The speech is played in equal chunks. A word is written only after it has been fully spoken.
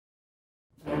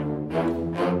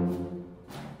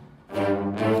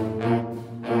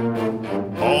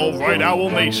Owl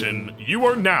Nation, you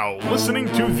are now listening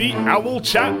to the Owl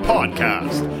Chat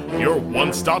Podcast, your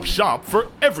one-stop shop for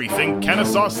everything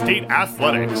Kennesaw State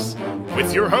athletics,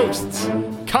 with your hosts,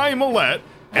 Kai Millette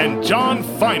and John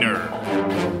Feiner.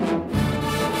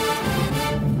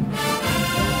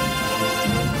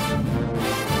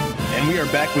 And we are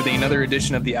back with another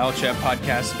edition of the Owl Chat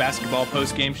Podcast basketball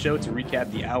post-game show to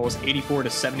recap the Owls'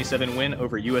 84-77 win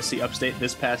over USC Upstate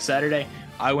this past Saturday.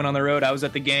 I went on the road. I was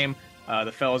at the game.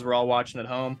 The fellas were all watching at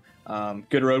home.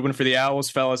 Good road win for the Owls.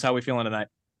 Fellas, how we feeling tonight?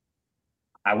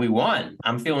 We won.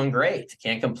 I'm feeling great.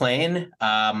 Can't complain.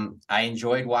 I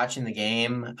enjoyed watching the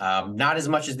game. Not as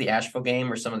much as the Asheville game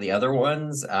or some of the other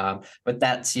ones, but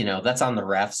that's on the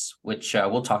refs, which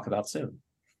we'll talk about soon.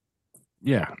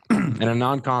 Yeah, and a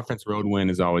non-conference road win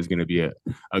is always going to be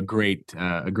a great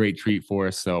treat for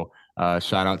us. So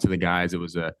shout out to the guys. It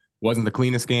wasn't the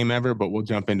cleanest game ever, but we'll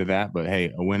jump into that. But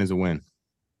hey, a win is a win.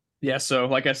 Yeah, so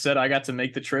like I said, I got to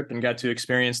make the trip and got to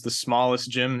experience the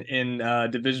smallest gym in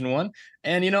Division I.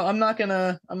 And I'm not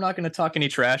gonna talk any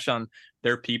trash on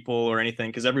their people or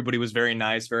anything, because everybody was very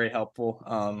nice, very helpful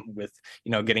with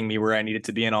getting me where I needed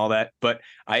to be and all that. But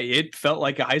it felt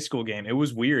like a high school game. It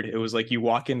was weird. It was like you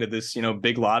walk into this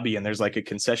big lobby and there's like a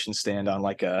concession stand on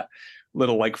like a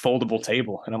little like foldable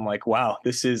table, and I'm like, wow,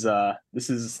 this is a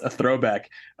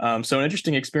throwback. So an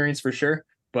interesting experience for sure.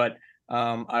 But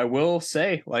I will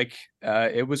say,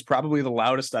 it was probably the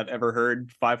loudest I've ever heard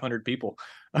 500 people.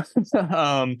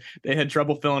 They had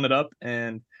trouble filling it up.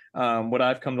 And what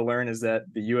I've come to learn is that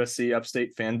the USC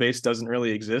Upstate fan base doesn't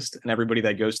really exist. And everybody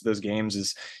that goes to those games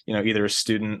is, either a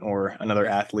student or another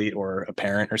athlete or a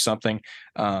parent or something.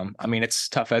 It's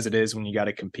tough as it is when you got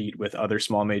to compete with other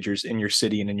small majors in your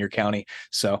city and in your county.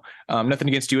 So nothing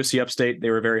against USC Upstate. They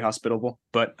were very hospitable,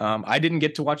 but I didn't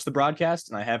get to watch the broadcast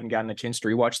and I haven't gotten a chance to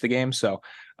rewatch the game. So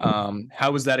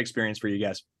how was that experience for you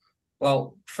guys?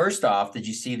 Well, first off, did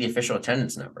you see the official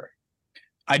attendance number?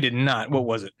 I did not. What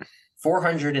was it?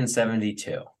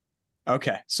 472.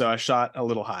 Okay, so I shot a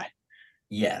little high.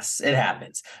 Yes, it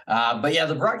happens. But yeah,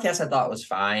 the broadcast I thought was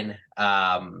fine.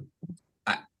 The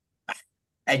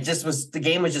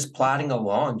game was just plodding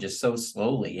along just so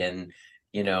slowly, and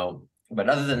but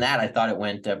other than that, I thought it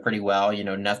went pretty well.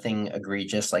 Nothing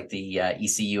egregious like the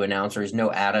ECU announcers.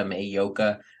 No Adam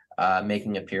Ayoka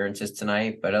making appearances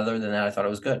tonight, but other than that, I thought it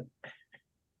was good.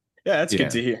 Yeah, that's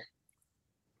good to hear.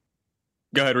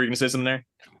 Go ahead. Were you going to say something there?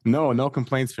 No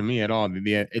complaints from me at all.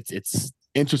 It's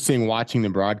interesting watching the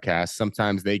broadcast.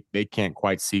 Sometimes they can't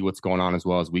quite see what's going on as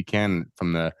well as we can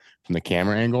from the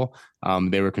camera angle.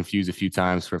 They were confused a few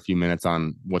times for a few minutes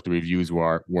on what the reviews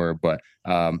were. But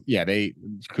they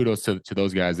kudos to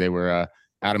those guys. They were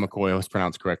Adam McCoy was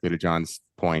pronounced correctly to John's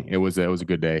point. It was a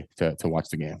good day to watch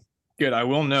the game. Good. I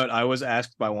will note I was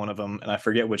asked by one of them, and I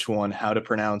forget which one, how to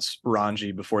pronounce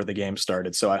Ranji before the game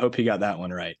started. So I hope he got that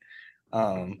one right.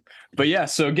 But yeah,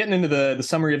 so getting into the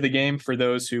summary of the game for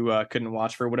those who couldn't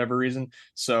watch for whatever reason.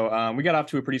 So we got off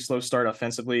to a pretty slow start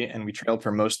offensively, and we trailed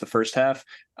for most of the first half,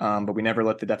 but we never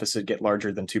let the deficit get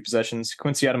larger than 2 possessions.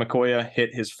 Quincy Adamakoya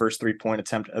hit his first 3-point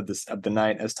attempt of the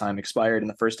night as time expired in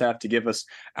the first half to give us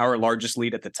our largest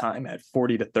lead at the time at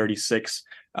 40-36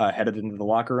 headed into the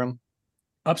locker room.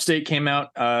 Upstate came out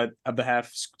of the half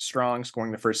strong,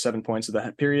 scoring the first 7 points of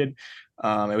the period.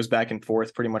 It was back and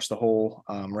forth pretty much the whole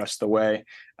rest of the way.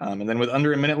 And then with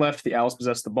under a minute left, the Owls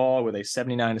possessed the ball with a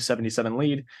 79-77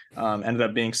 lead. Ended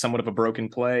up being somewhat of a broken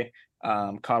play.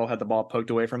 Cottle had the ball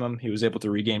poked away from him. He was able to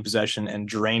regain possession and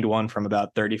drained one from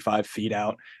about 35 feet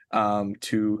out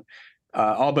to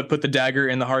all but put the dagger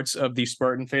in the hearts of the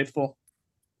Spartan faithful.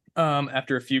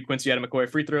 After a few Quincy Adamakoya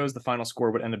free throws, the final score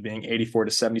would end up being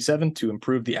 84-77 to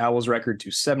improve the Owls' record to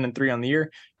 7-3 on the year.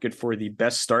 Good for the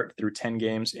best start through 10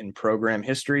 games in program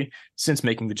history since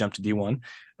making the jump to D1.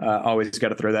 Always got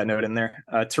to throw that note in there.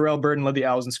 Terrell Burden led the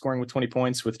Owls in scoring with 20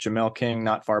 points, with Jamel King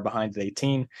not far behind at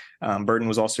 18. Burden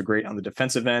was also great on the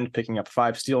defensive end, picking up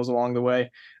 5 steals along the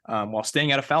way while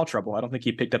staying out of foul trouble. I don't think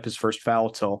he picked up his first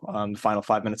foul till the final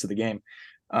 5 minutes of the game.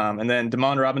 And then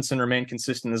Damon Robinson remained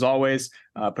consistent as always,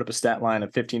 put up a stat line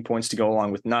of 15 points to go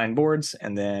along with 9 boards.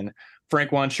 And then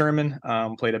Frank Juan Sherman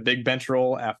played a big bench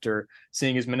role after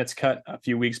seeing his minutes cut a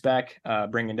few weeks back,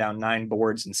 bringing down 9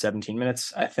 boards in 17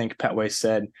 minutes. I think Petway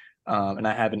said, and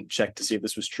I haven't checked to see if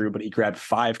this was true, but he grabbed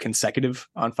 5 consecutive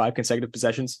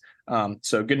possessions.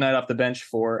 So good night off the bench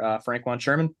for Frank Juan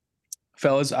Sherman.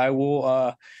 Fellas, I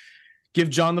will give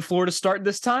John the floor to start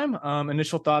this time.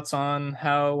 Initial thoughts on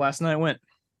how last night went.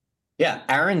 Yeah,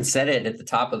 Aaron said it at the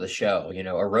top of the show.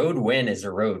 A road win is a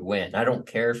road win. I don't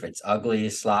care if it's ugly,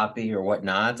 sloppy, or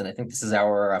whatnot. And I think this is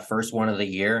our first one of the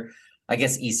year. I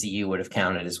guess ECU would have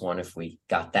counted as one if we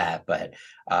got that. But,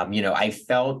 I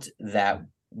felt that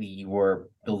we were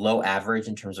below average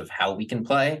in terms of how we can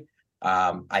play.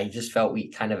 I just felt we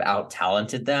kind of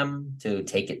out-talented them to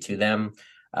take it to them.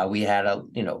 We had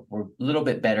we're a little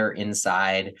bit better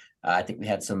inside. I think we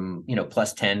had some,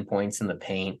 plus 10 points in the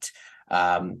paint.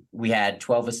 We had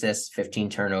 12 assists, 15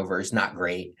 turnovers, not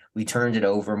great. We turned it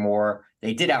over more.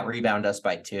 They did out-rebound us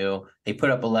by 2. They put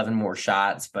up 11 more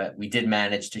shots, but we did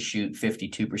manage to shoot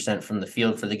 52% from the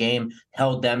field for the game,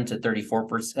 held them to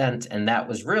 34%, and that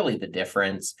was really the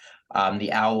difference.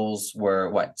 The Owls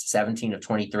were, 17 of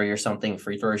 23 or something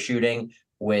free throw shooting,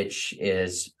 which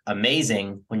is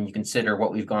amazing when you consider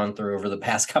what we've gone through over the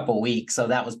past couple of weeks. So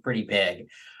that was pretty big.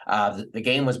 The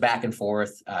game was back and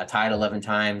forth, tied 11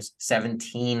 times,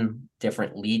 17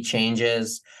 different lead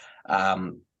changes.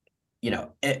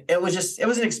 It was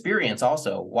an experience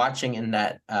also watching in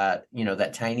that,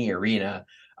 that tiny arena.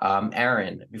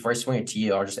 Aaron, before I swing it to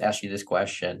you, I'll just ask you this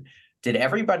question. Did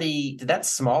that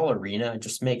small arena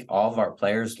just make all of our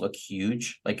players look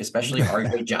huge? Like, especially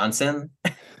RJ Johnson?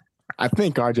 I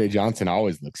think RJ Johnson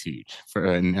always looks huge,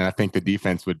 and I think the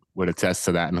defense would attest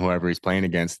to that, and whoever he's playing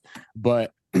against.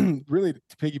 But really,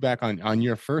 to piggyback on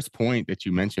your first point that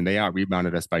you mentioned, they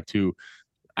out-rebounded us by 2.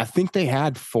 I think they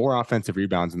had 4 offensive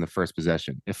rebounds in the first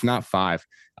possession, if not 5.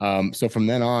 So from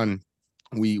then on,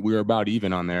 we were about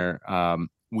even on there.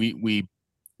 We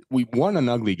won an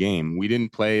ugly game. We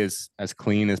didn't play as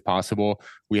clean as possible.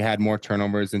 We had more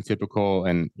turnovers than typical.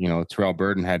 And, Terrell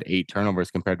Burden had 8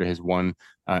 turnovers compared to his 1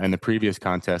 in the previous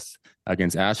contest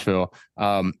against Asheville.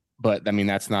 But I mean,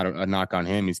 that's not a knock on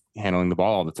him. He's handling the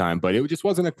ball all the time, but it just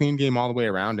wasn't a clean game all the way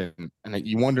around. And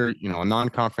you wonder, a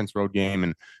non-conference road game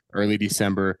in early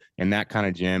December in that kind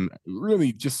of gym,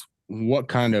 really just what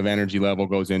kind of energy level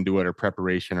goes into it, or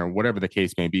preparation, or whatever the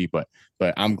case may be. But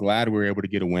I'm glad we were able to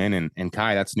get a win. And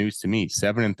Kai, that's news to me.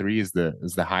 7-3 is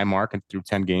the high mark through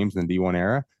 10 games in the D1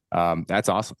 era. That's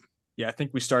awesome. Yeah, I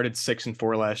think we started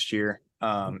 6-4 last year.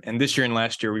 And this year and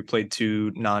last year we played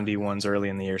 2 non-D1s early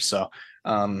in the year. So,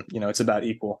 it's about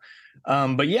equal.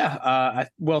 But yeah,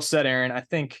 well said, Aaron. I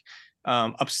think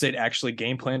Upstate actually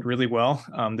game planned really well.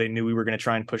 They knew we were going to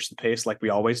try and push the pace like we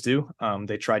always do.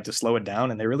 They tried to slow it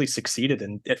down, and they really succeeded.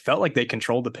 And it felt like they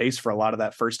controlled the pace for a lot of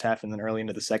that first half, and then early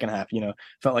into the second half,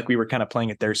 felt like we were kind of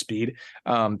playing at their speed.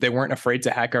 They weren't afraid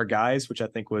to hack our guys, which I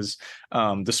think was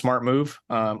the smart move.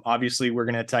 Obviously, we're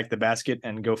going to attack the basket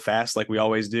and go fast like we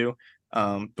always do.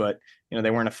 But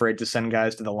they weren't afraid to send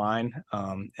guys to the line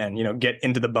and get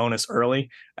into the bonus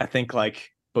early. I think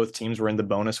both teams were in the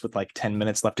bonus with 10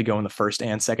 minutes left to go in the first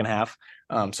and second half.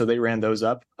 So they ran those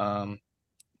up.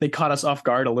 They caught us off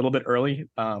guard a little bit early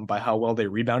by how well they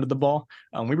rebounded the ball.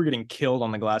 We were getting killed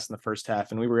on the glass in the first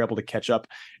half, and we were able to catch up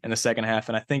in the second half.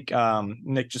 And I think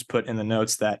Nick just put in the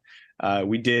notes that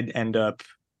we did end up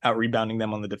out rebounding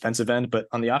them on the defensive end, but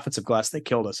on the offensive glass, they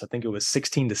killed us. I think it was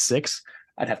 16-6.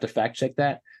 I'd have to fact check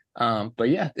that. But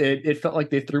yeah, it felt like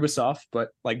they threw us off. But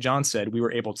like John said, we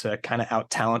were able to kind of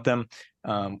out-talent them,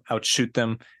 outshoot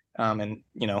them, and,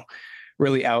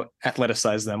 really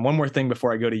out-athleticize them. One more thing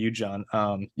before I go to you, John.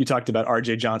 You talked about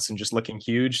RJ Johnson just looking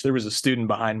huge. There was a student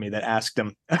behind me that asked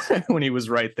him when he was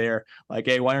right there,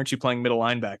 hey, why aren't you playing middle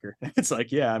linebacker? It's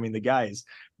yeah, I mean, the guy is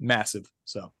massive.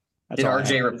 So. Did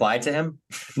RJ reply to him?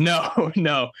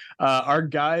 No. Our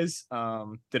guys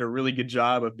did a really good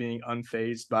job of being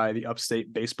unfazed by the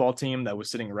Upstate baseball team that was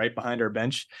sitting right behind our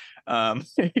bench,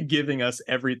 giving us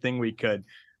everything we could.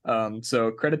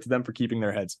 So credit to them for keeping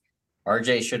their heads.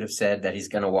 RJ should have said that he's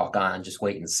going to walk on, just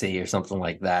wait and see, or something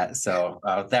like that. So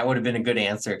that would have been a good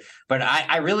answer. But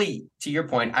I really, to your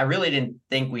point, I really didn't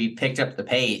think we picked up the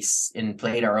pace and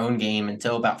played our own game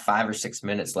until about 5 or 6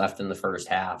 minutes left in the first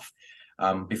half.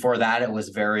 Before that, it was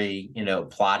very,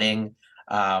 plotting.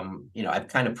 I've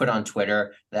kind of put on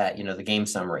Twitter that, the game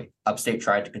summary. Upstate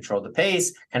tried to control the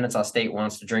pace. Kennesaw State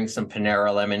wants to drink some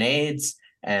Panera lemonades,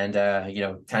 and,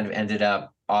 kind of ended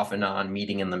up off and on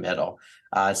meeting in the middle.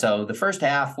 So the first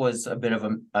half was a bit of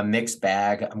a mixed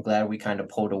bag. I'm glad we kind of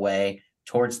pulled away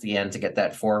towards the end to get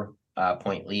that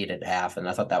 4-point lead at half, and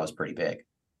I thought that was pretty big.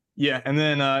 Yeah, and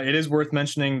then it is worth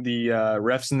mentioning the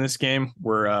refs in this game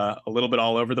were a little bit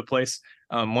all over the place.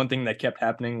 One thing that kept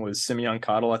happening was Simeon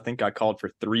Cottle, I think, got called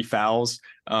for 3 fouls,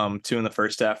 2 in the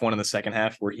first half, 1 in the second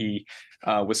half, where he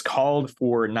was called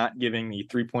for not giving the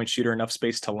 3-point shooter enough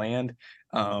space to land.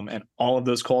 And all of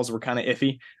those calls were kind of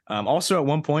iffy. Also, at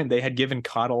one point, they had given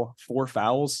Cottle 4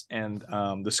 fouls, and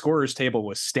the scorer's table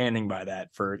was standing by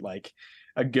that for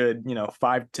a good,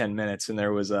 5-10 minutes. And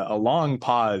there was a long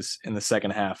pause in the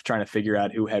second half trying to figure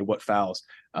out who had what fouls.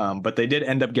 But they did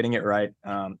end up getting it right.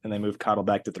 And they moved Cottle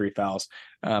back to 3 fouls.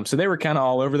 So they were kind of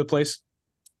all over the place.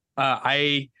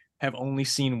 I have only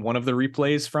seen one of the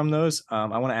replays from those.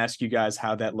 I want to ask you guys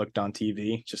how that looked on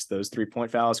TV, just those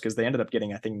 3-point fouls, because they ended up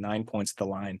getting, I think, 9 points at the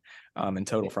line in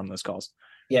total from those calls.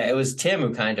 Yeah, it was Tim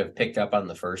who kind of picked up on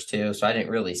the first two, so I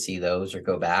didn't really see those or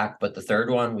go back. But the third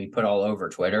one we put all over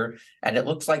Twitter, and it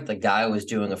looks like the guy was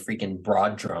doing a freaking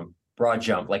broad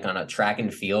jump, like on a track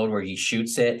and field where he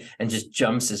shoots it and just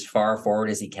jumps as far forward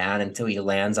as he can until he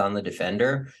lands on the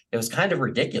defender. It was kind of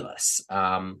ridiculous.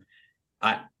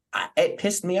 It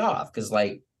pissed me off because,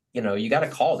 like, you got to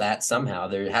call that somehow.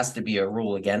 There has to be a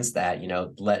rule against that.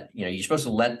 You're supposed to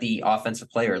let the offensive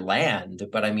player land,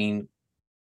 but I mean.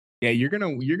 Yeah,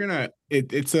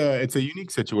 it's a unique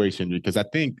situation because I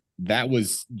think that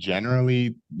was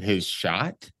generally his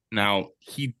shot. Now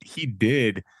he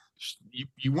did,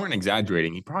 you weren't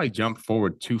exaggerating. He probably jumped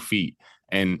forward 2 feet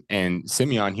and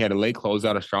Simeon, he had a late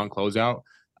closeout, a strong closeout.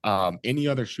 Any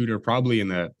other shooter probably in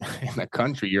the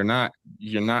country, you're not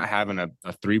having a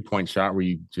 3-point shot where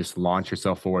you just launch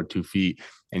yourself forward 2 feet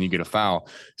and you get a foul.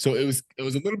 So it was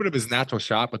a little bit of his natural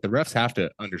shot, but the refs have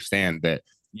to understand that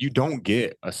you don't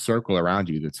get a circle around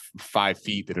you that's 5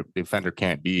 feet that a defender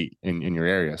can't be in your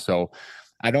area. So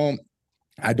I don't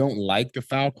like the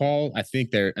foul call. I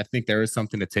think there is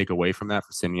something to take away from that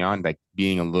for Simeon, like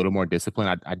being a little more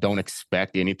disciplined. I don't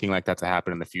expect anything like that to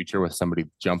happen in the future with somebody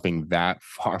jumping that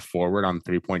far forward on the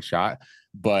 3-point shot.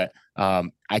 But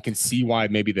I can see why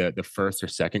maybe the first or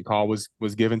second call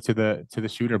was given to the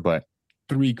shooter, but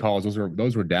 3 calls,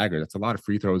 those were daggers. That's a lot of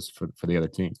free throws for the other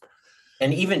team.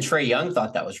 And even Trae Young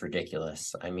thought that was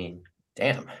ridiculous. I mean,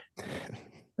 damn.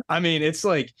 I mean, it's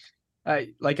like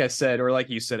I said, or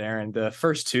like you said, Aaron, the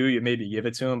first 2, you maybe give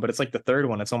it to him, but it's like the third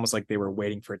one, it's almost like they were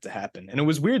waiting for it to happen. And it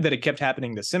was weird that it kept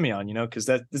happening to Simeon, because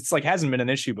it's like hasn't been an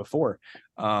issue before.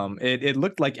 It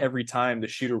looked like every time the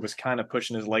shooter was kind of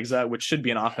pushing his legs out, which should be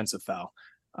an offensive foul.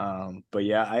 But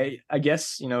yeah, I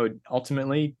guess,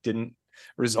 ultimately didn't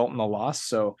result in a loss.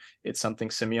 So it's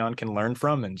something Simeon can learn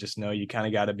from and just know you kind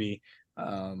of got to be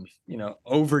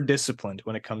over disciplined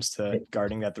when it comes to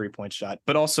guarding that 3-point shot,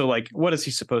 but also like, what is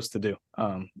he supposed to do?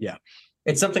 Yeah,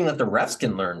 it's something that the refs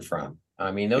can learn from.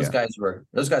 I mean, those guys were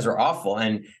awful.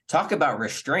 And talk about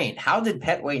restraint. How did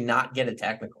Petway not get a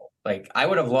technical? Like, I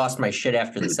would have lost my shit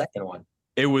after the second one.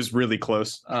 It was really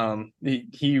close.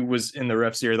 He was in the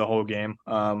ref's ear the whole game,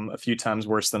 a few times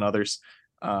worse than others.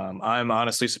 I'm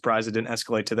honestly surprised it didn't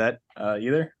escalate to that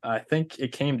either. I think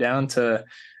it came down to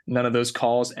none of those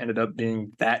calls ended up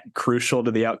being that crucial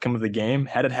to the outcome of the game.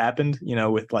 Had it happened,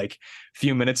 with like a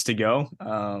few minutes to go,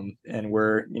 and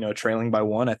we're, trailing by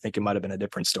 1, I think it might have been a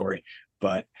different story.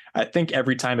 But I think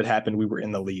every time it happened, we were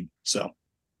in the lead. So,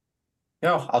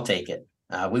 I'll take it.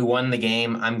 We won the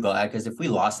game. I'm glad, because if we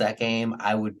lost that game,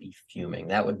 I would be fuming.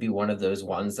 That would be one of those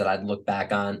ones that I'd look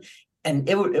back on. And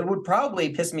it would probably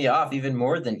piss me off even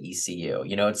more than ECU.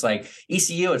 It's like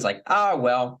ECU, it's like,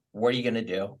 well, what are you going to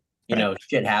do?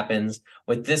 Shit happens.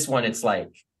 With this one, it's like,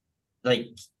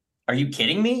 are you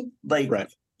kidding me? Like, right.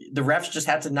 The refs just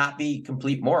had to not be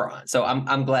complete morons. So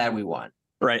I'm glad we won.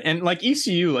 Right. And like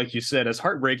ECU, like you said, as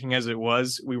heartbreaking as it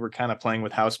was, we were kind of playing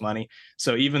with house money.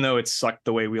 So even though it sucked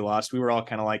the way we lost, we were all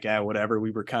kind of like, whatever.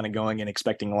 We were kind of going and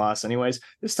expecting a loss anyways.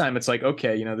 This time it's like,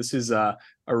 okay, this is a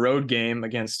road game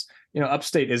against,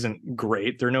 Upstate isn't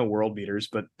great. They're no world beaters,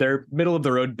 but they're middle of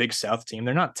the road Big South team.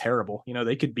 They're not terrible.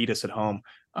 They could beat us at home.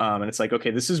 And it's like,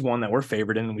 okay, this is one that we're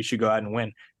favored in and we should go out and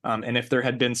win. And if there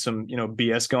had been some,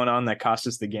 BS going on that cost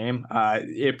us the game,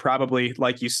 it probably,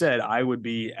 like you said, I would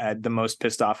be at the most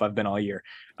pissed off I've been all year.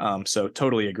 So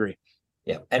totally agree.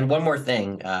 Yeah. And one more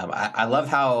thing. I love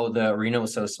how the arena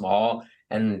was so small.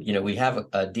 And, we have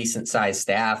a decent sized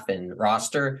staff and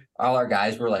roster. All our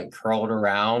guys were like curled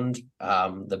around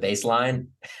the baseline.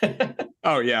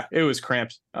 Oh, yeah. It was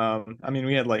cramped.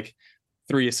 We had like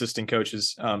 3 assistant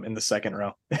coaches in the second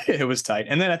row. It was tight.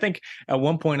 And then I think at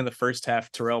one point in the first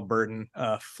half, Terrell Burton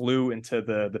flew into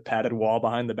the padded wall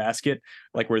behind the basket,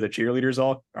 like where the cheerleaders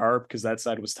all are, because that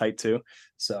side was tight too.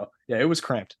 So, yeah, it was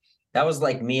cramped. That was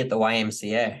like me at the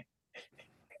YMCA.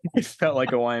 It felt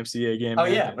like a YMCA game. Oh,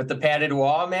 man. Yeah, with the padded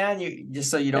wall, man. You just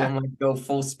so you don't like go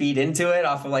full speed into it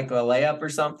off of like a layup or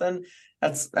something.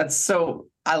 That's so.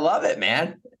 I love it,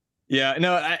 man. Yeah,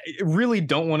 no, I really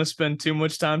don't want to spend too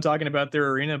much time talking about their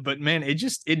arena, but man,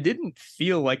 it didn't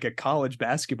feel like a college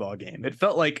basketball game. It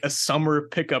felt like a summer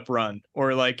pickup run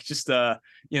or like just a,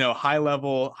 high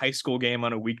level high school game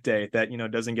on a weekday that,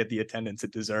 doesn't get the attendance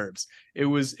it deserves. It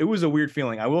was a weird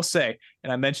feeling. I will say,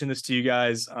 and I mentioned this to you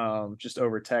guys just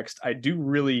over text, I do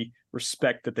really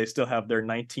respect that they still have their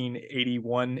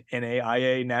 1981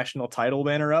 NAIA national title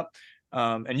banner up.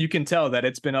 And you can tell that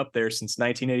it's been up there since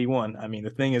 1981. I mean, the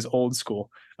thing is old school.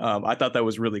 I thought that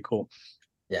was really cool.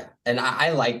 Yeah. And I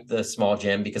like the small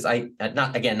gym because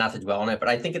not to dwell on it, but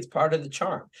I think it's part of the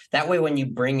charm. That way, when you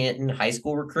bring in high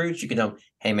school recruits, you can tell them,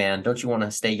 hey, man, don't you want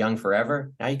to stay young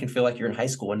forever? Now you can feel like you're in high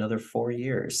school another 4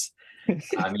 years.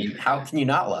 I mean, how can you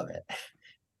not love it?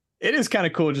 It is kind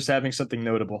of cool just having something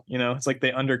notable. It's like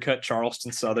they undercut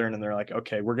Charleston Southern and they're like,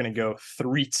 okay, we're going to go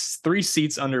three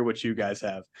seats under what you guys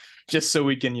have just so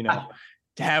we can,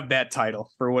 have that title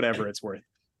for whatever it's worth.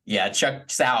 Yeah. Chuck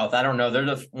South. I don't know. They're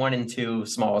the 1 and 2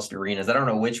 smallest arenas. I don't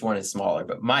know which one is smaller,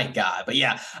 but my God. But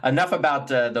yeah, enough about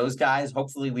those guys.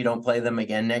 Hopefully we don't play them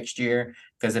again next year.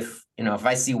 Because if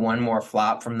I see one more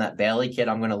flop from that Bailey kid,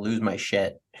 I'm going to lose my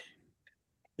shit.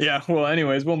 Yeah. Well,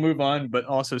 anyways, we'll move on, but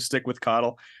also stick with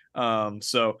Cottle.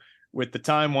 So with the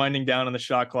time winding down on the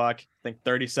shot clock, I think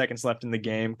 30 seconds left in the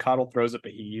game, Cottle throws up a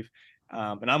heave.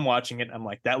 And I'm watching it. I'm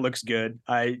like, that looks good.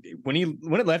 When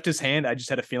it left his hand, I just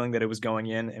had a feeling that it was going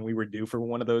in and we were due for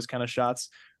one of those kind of shots.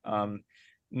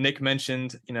 Nick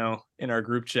mentioned, in our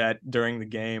group chat during the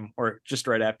game or just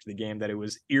right after the game that it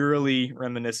was eerily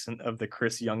reminiscent of the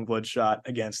Chris Youngblood shot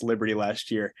against Liberty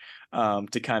last year,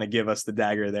 to kind of give us the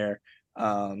dagger there.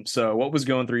 So what was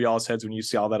going through y'all's heads when you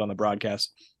saw that on the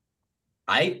broadcast?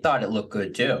 I thought it looked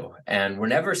good too. And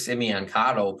whenever Simeon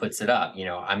Cottle puts it up,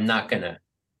 I'm not going to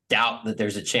doubt that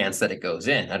there's a chance that it goes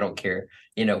in. I don't care,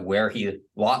 where he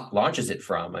launches it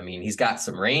from. I mean, he's got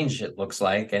some range, it looks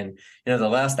like. And, the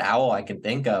last owl I can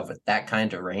think of at that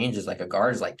kind of range is like a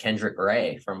guard is like Kendrick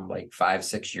Ray from like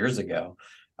 5-6 years ago.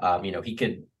 He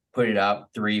could put it up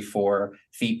 3-4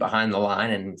 feet behind the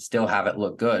line and still have it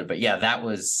look good. But yeah, that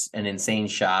was an insane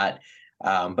shot.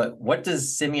 But what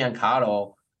does Simeon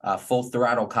Cottle, full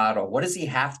throttle Cottle, what does he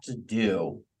have to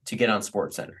do to get on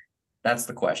SportsCenter? That's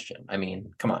the question. I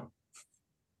mean, come on.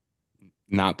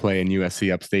 Not play in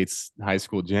USC Upstate's high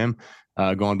school gym.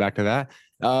 Going back to that.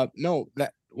 No,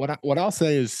 that what I'll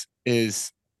say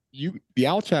is the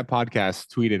Owl Chat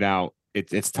podcast tweeted out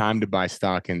it's time to buy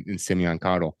stock in Simeon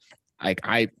Cottle. Like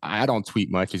I don't tweet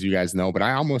much, as you guys know, but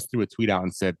I almost threw a tweet out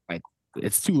and said, like,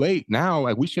 it's too late now.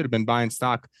 Like, we should have been buying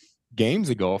stock games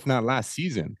ago, if not last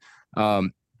season.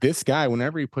 This guy,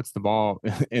 whenever he puts the ball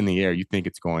in the air, you think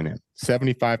it's going in.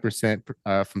 75%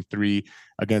 from 3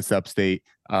 against Upstate.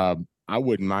 I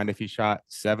wouldn't mind if he shot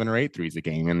 7 or 8 threes a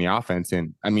game in the offense.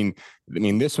 And I mean,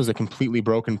 this was a completely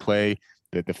broken play.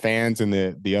 The fans and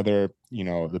the other,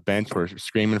 the bench were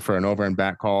screaming for an over and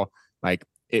back call. Like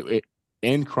it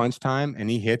in crunch time, and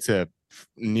he hits a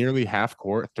nearly half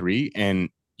court 3, and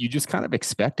you just kind of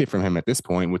expect it from him at this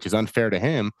point, which is unfair to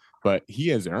him, but he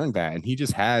has earned that. And he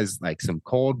just has like some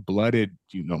cold blooded,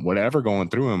 whatever going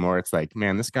through him, or it's like,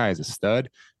 man, this guy is a stud.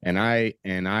 And I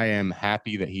am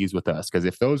happy that he's with us. Cause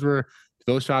if those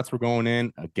shots were going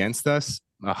in against us,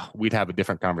 we'd have a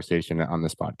different conversation on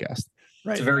this podcast.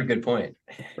 Right. It's a very good point.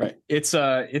 Right. It's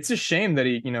a shame that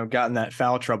he, got in that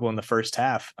foul trouble in the first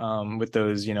half with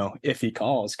those, iffy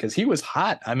calls, because he was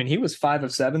hot. I mean, he was 5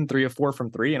 of 7, 3 of 4 from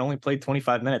 3, and only played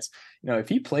 25 minutes. If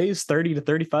he plays 30 to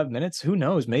 35 minutes, who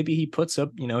knows? Maybe he puts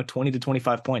up, 20 to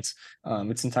 25 points.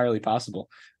 It's entirely possible.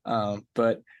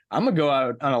 But I'm gonna go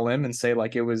out on a limb and say,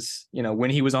 like, it was, when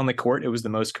he was on the court, it was the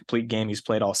most complete game he's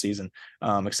played all season,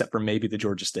 except for maybe the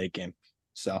Georgia State game.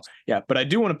 So, yeah, but I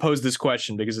do want to pose this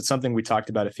question because it's something we talked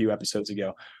about a few episodes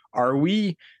ago. Are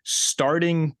we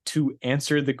starting to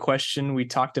answer the question we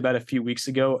talked about a few weeks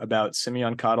ago about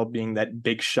Simeon Cottle being that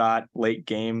big shot, late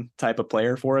game type of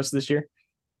player for us this year?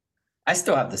 I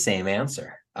still have the same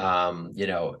answer.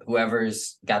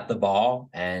 Whoever's got the ball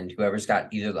and whoever's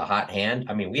got either the hot hand.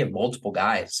 I mean, we have multiple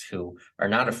guys who are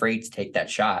not afraid to take that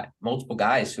shot. Multiple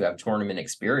guys who have tournament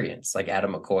experience, like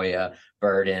Adam McCoya,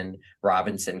 Burden,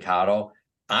 Robinson, Cottle.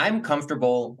 I'm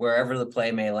comfortable wherever the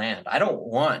play may land. I don't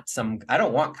want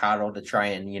Cottle to try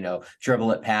and,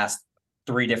 dribble it past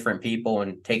 3 different people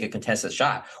and take a contested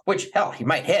shot, which, hell, he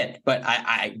might hit, but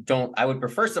I would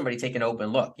prefer somebody take an open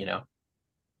look,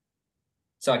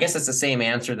 So I guess it's the same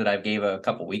answer that I gave a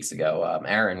couple weeks ago.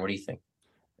 Aaron, what do you think?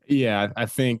 Yeah, I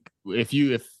think if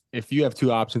you have 2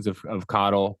 options of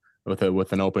Cottle,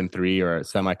 with an open three or a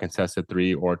semi-contested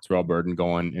three, or Terrell Burden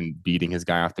going and beating his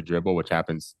guy off the dribble, which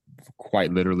happens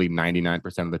quite literally 99%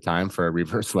 of the time for a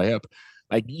reverse layup.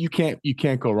 Like you can't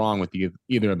go wrong with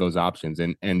either of those options,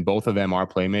 and both of them are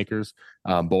playmakers.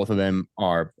 Both of them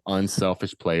are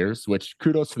unselfish players. Which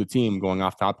kudos to the team. Going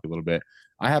off topic a little bit,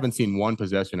 I haven't seen one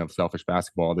possession of selfish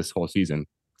basketball this whole season,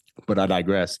 but I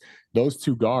digress. Those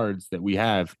two guards that we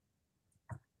have,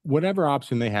 whatever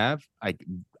option they have,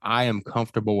 I am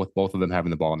comfortable with both of them having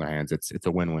the ball in their hands. It's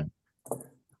a win-win.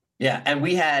 Yeah, and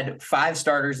we had 5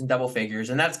 starters in double figures,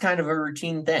 and that's kind of a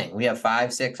routine thing. We have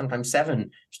 5, 6, sometimes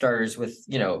 7 starters with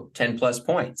 10 plus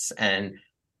points. And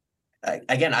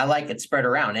again, I like it spread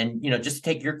around. And just to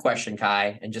take your question,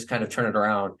 Kai, and just kind of turn it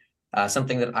around,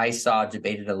 something that I saw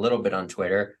debated a little bit on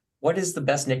Twitter: what is the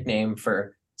best nickname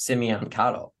for Simeon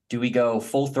Cottle? Do we go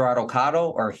Full Throttle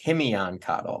Cottle or Himion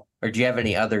Cottle? Or do you have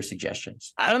any other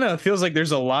suggestions? I don't know. It feels like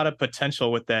there's a lot of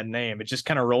potential with that name. It just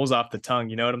kind of rolls off the tongue.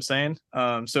 You know what I'm saying?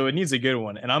 So it needs a good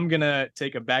one. And I'm going to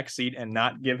take a back seat and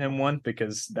not give him one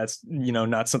because that's,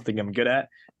 not something I'm good at.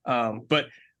 But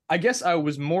I guess I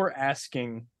was more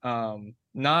asking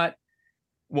not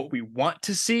what we want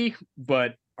to see,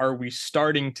 but are we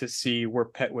starting to see where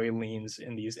Petway leans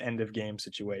in these end of game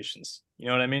situations? You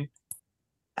know what I mean?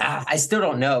 I still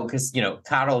don't know because,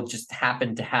 Cottle just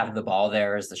happened to have the ball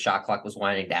there as the shot clock was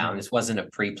winding down. This wasn't a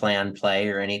pre-planned play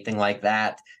or anything like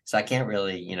that. So I can't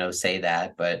really, say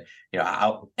that. But,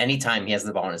 anytime he has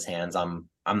the ball in his hands, I'm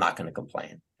not going to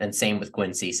complain. And same with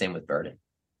Quincy, same with Burden.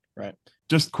 Right.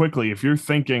 Just quickly, if you're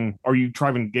thinking, are you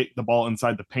trying to get the ball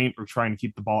inside the paint or trying to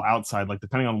keep the ball outside? Like,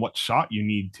 depending on what shot you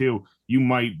need too, you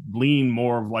might lean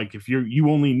more of like, if you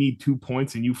only need 2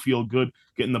 points and you feel good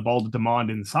getting the ball to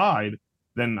Demond inside,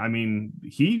 then,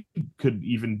 he could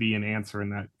even be an answer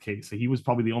in that case. He was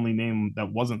probably the only name that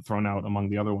wasn't thrown out among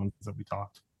the other ones that we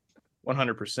talked.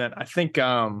 100%. I think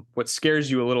what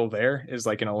scares you a little there is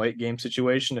like in a late game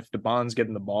situation, if DeBond's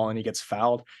getting the ball and he gets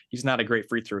fouled, he's not a great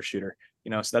free throw shooter,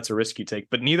 so that's a risk you take,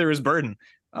 but neither is Burden.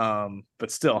 But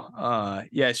still,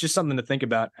 it's just something to think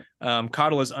about.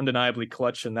 Cottle is undeniably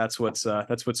clutch, and that's what's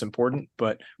important.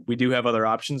 But we do have other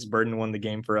options. Burden won the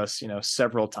game for us,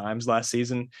 several times last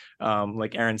season.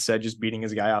 Like Aaron said, just beating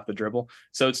his guy off the dribble.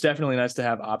 So it's definitely nice to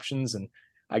have options, and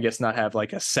I guess not have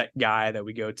like a set guy that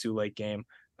we go to late game.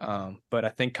 But I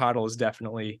think Cottle has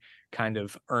definitely kind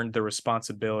of earned the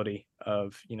responsibility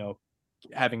of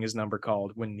having his number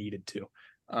called when needed to.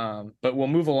 But we'll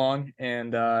move along,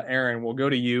 and Aaron, we'll go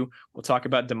to you. We'll talk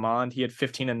about Demond. He had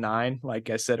 15 and 9. Like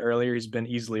I said earlier, he's been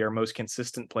easily our most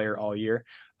consistent player all year.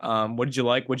 What did you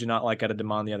like? What did you not like out of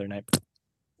Demond the other night?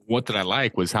 What did I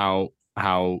like was how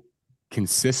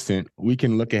consistent. We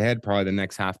can look ahead probably the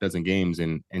next half dozen games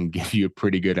and give you a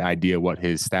pretty good idea what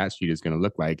his stat sheet is going to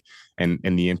look like and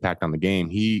the impact on the game.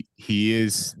 He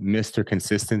is Mr.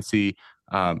 Consistency.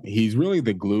 He's really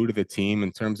the glue to the team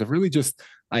in terms of really just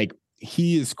like,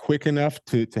 he is quick enough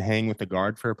to hang with the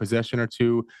guard for a possession or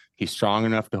two. He's strong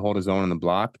enough to hold his own on the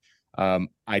block.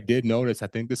 I did notice, I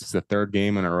think this is the 3rd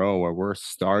game in a row where we're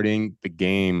starting the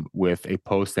game with a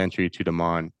post entry to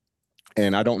Demond.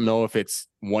 And I don't know if it's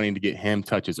wanting to get him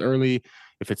touches early,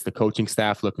 if it's the coaching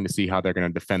staff looking to see how they're going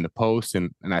to defend the post.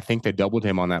 And I think they doubled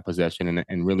him on that possession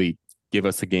and really give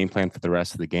us a game plan for the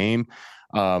rest of the game.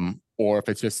 Or if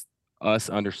it's just us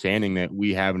understanding that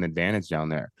we have an advantage down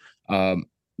there.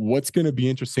 What's going to be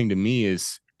interesting to me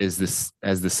is this,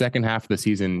 as the second half of the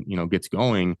season, gets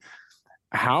going,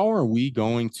 how are we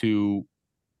going to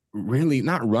really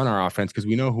not run our offense? Because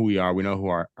we know who we are. We know who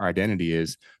our identity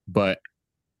is. But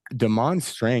Demond's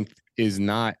strength is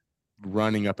not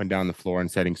running up and down the floor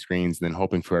and setting screens and then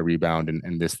hoping for a rebound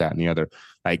and this, that, and the other.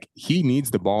 Like, he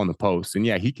needs the ball in the post. And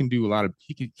yeah, he can do a lot of,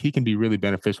 he can be really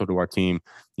beneficial to our team,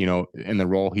 in the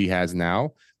role he has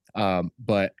now.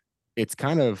 But it's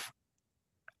kind of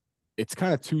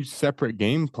 2 separate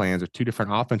game plans or 2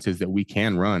 different offenses that we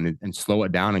can run and slow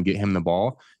it down and get him the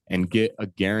ball and get a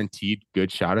guaranteed good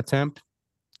shot attempt,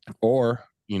 or,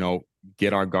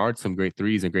 get our guards some great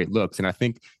threes and great looks. And I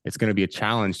think it's going to be a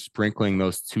challenge sprinkling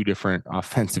those 2 different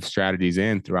offensive strategies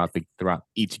in throughout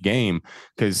each game.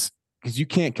 Cause you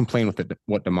can't complain with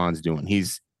what Demond's doing.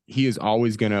 He is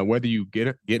always going to, whether you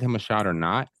get him a shot or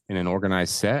not in an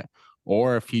organized set,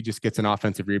 or if he just gets an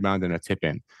offensive rebound and a tip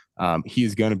in, he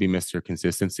is going to be Mr.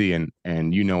 Consistency, and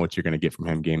what you're going to get from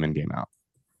him game in, game out.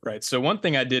 Right. So one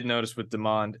thing I did notice with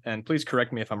Demond, and please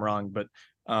correct me if I'm wrong, but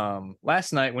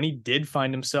last night when he did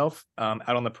find himself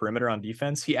out on the perimeter on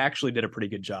defense, he actually did a pretty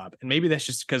good job. And maybe that's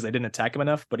just because they didn't attack him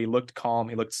enough, but he looked calm,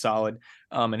 he looked solid,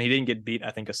 and he didn't get beat, I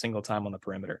think, a single time on the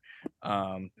perimeter.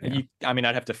 I'd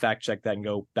have to fact check that and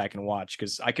go back and watch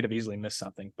because I could have easily missed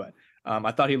something, but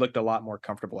I thought he looked a lot more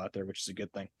comfortable out there, which is a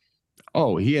good thing.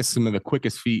 Oh, he has some of the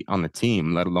quickest feet on the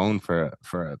team, let alone for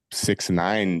a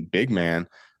 6'9" big man.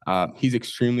 He's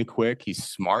extremely quick. He's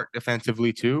smart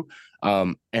defensively too.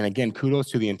 And again,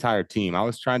 kudos to the entire team. I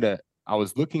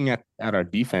was looking at our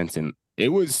defense, and it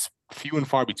was few and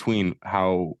far between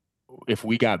if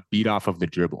we got beat off of the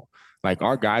dribble. Like,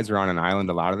 our guys are on an island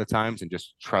a lot of the times and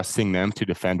just trusting them to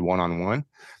defend one-on-one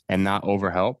and not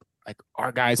overhelp. Like,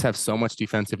 our guys have so much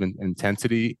defensive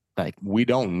intensity. Like, we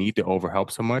don't need to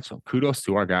overhelp so much. So kudos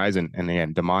to our guys. And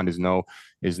again, Demond is no,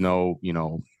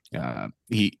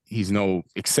 he's no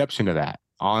exception to that.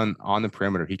 On the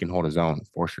perimeter, he can hold his own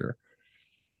for sure.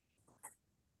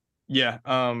 Yeah.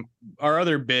 Our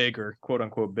other big, or quote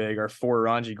unquote big, our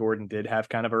Ranji Gordon did have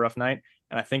kind of a rough night.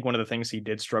 And I think one of the things he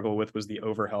did struggle with was the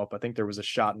overhelp. I think there was a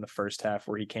shot in the first half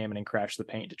where he came in and crashed the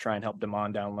paint to try and help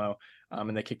Demond down low.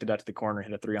 And they kicked it out to the corner,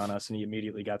 hit a 3 on us, and he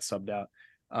immediately got subbed out.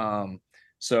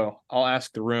 So I'll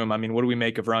ask the room, what do we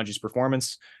make of Ranji's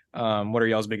performance? What are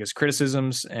y'all's biggest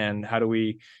criticisms? And how do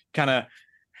we kind of,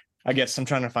 I guess I'm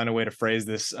trying to find a way to phrase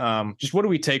this. Just what do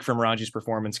we take from Ranji's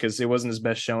performance? Because it wasn't his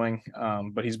best showing,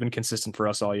 but he's been consistent for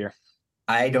us all year.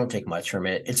 I don't take much from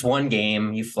it. It's one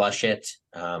game, you flush it.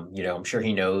 I'm sure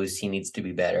he knows he needs to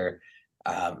be better.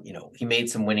 He made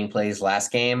some winning plays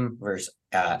last game versus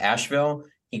Asheville.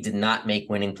 He did not make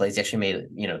winning plays. He actually made,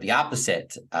 the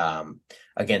opposite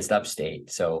against Upstate.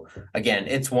 So again,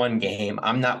 it's one game.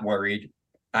 I'm not worried.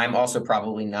 I'm also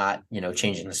probably not,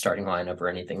 changing the starting lineup or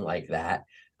anything like that.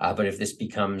 But if this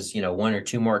becomes, 1 or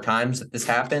 2 more times that this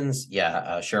happens,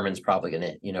 Sherman's probably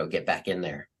going to, get back in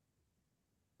there.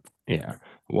 Yeah.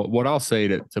 What I'll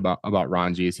say about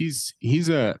Ranji is he's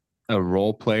a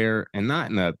role player, and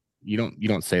not in a, you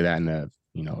don't say that in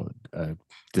a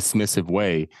dismissive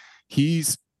way.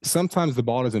 Sometimes the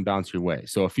ball doesn't bounce your way.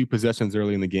 So a few possessions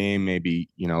early in the game, maybe,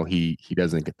 he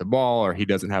doesn't get the ball, or he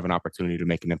doesn't have an opportunity to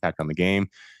make an impact on the game.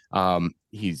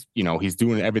 He's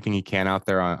doing everything he can out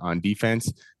there on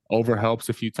defense, overhelps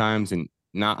a few times, and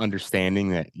not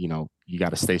understanding that, you got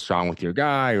to stay strong with your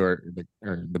guy, or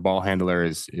the ball handler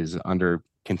is under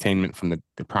containment from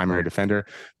the primary defender.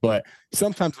 But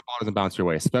sometimes the ball doesn't bounce your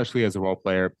way, especially as a role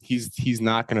player. He's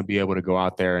not going to be able to go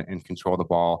out there and control the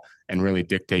ball and really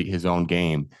dictate his own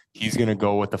game. He's going to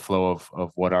go with the flow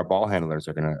of what our ball handlers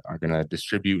are going to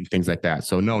distribute and things like that.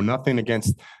 So no, nothing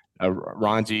against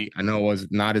Ranji. I know it was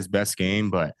not his best game,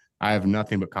 but I have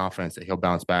nothing but confidence that he'll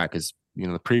bounce back, because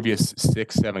the previous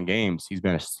 6-7 games he's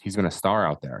been a star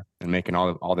out there and making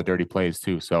all the dirty plays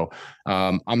too. So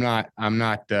I'm not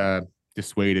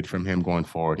dissuaded from him going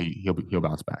forward. He'll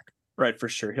bounce back. Right, for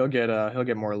sure. He'll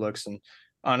get more looks, and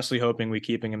honestly hoping we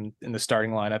keeping him in the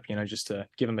starting lineup, just to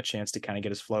give him a chance to kind of get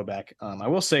his flow back. I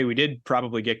will say we did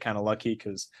probably get kind of lucky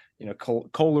because, Cole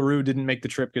LaRue didn't make the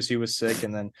trip because he was sick.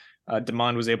 And then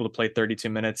Demond was able to play 32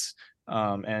 minutes.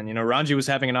 And Ranji was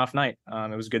having an off night.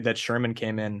 It was good that Sherman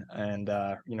came in and,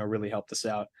 really helped us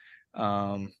out.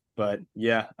 But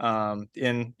yeah,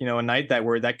 in, a night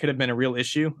that could have been a real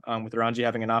issue with Ranji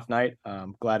having an off night.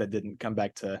 I'm glad it didn't come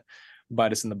back to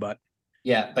bite us in the butt.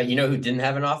 Yeah, but who didn't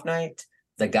have an off night?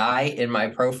 The guy in my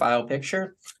profile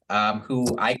picture,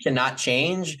 who I cannot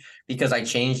change because I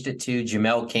changed it to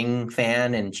Jamel King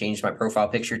fan and changed my profile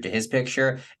picture to his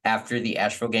picture after the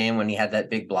Asheville game when he had that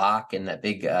big block and that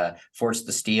big forced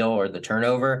the steal or the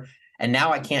turnover. And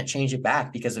now I can't change it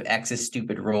back because of X's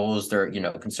stupid rules. They're,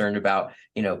 concerned about,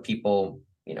 people,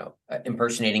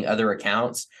 impersonating other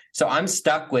accounts. So I'm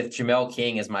stuck with Jamel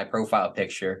King as my profile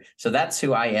picture. So that's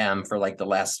who I am for like the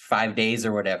last 5 days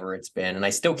or whatever it's been. And I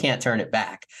still can't turn it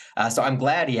back. So I'm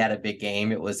glad he had a big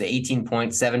game. It was 18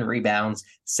 points, 7 rebounds,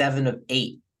 7 of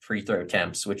 8 free throw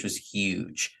attempts, which was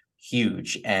huge.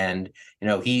 And,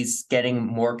 he's getting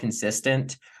more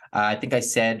consistent. I think I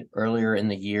said earlier in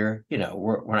the year,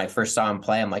 when I first saw him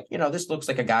play, I'm like, this looks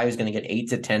like a guy who's going to get 8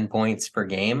 to 10 points per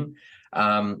game.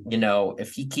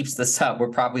 If he keeps this up, we're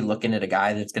probably looking at a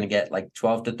guy that's going to get like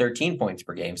 12 to 13 points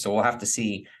per game. So we'll have to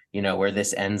see, where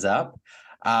this ends up.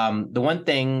 The one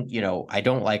thing, I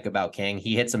don't like about King,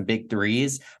 he hit some big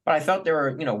threes, but I felt there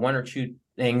were, 1 or 2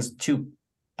 things, 2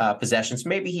 possessions.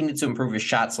 Maybe he needs to improve his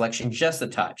shot selection just a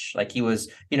touch. Like he was,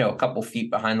 a couple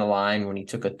feet behind the line when he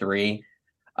took a 3.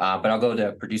 But I'll go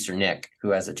to producer Nick,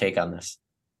 who has a take on this.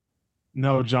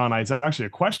 No, John, it's actually a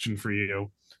question for you.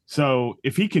 So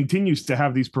if he continues to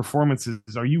have these performances,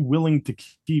 are you willing to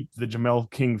keep the Jamel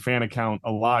King fan account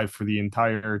alive for the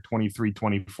entire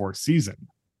 23-24 season?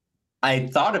 I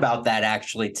thought about that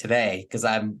actually today because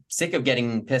I'm sick of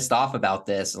getting pissed off about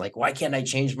this. Like, why can't I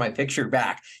change my picture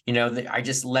back? I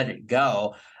just let it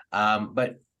go.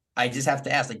 But I just have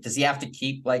to ask, like, does he have to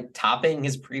keep like topping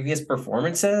his previous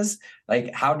performances?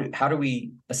 Like, how do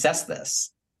we assess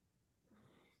this?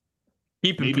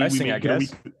 Keep impressing, I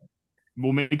guess.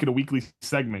 We'll make it a weekly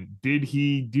segment. Did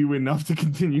he do enough to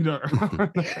continue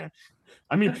to?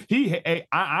 I mean,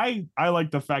 I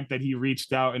like the fact that he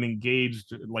reached out and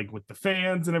engaged like with the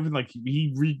fans and everything. Like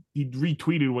he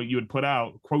retweeted what you had put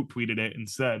out, quote tweeted it, and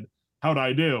said, "How'd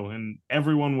I do?" And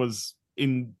everyone was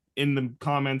in the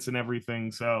comments and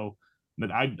everything. So that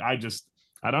I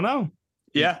don't know.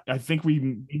 Yeah, I think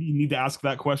we need to ask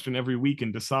that question every week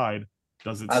and decide,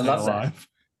 does it stay alive? That.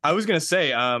 I was going to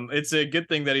say, it's a good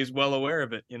thing that he's well aware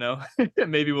of it.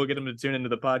 Maybe we'll get him to tune into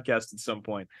the podcast at some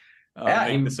point.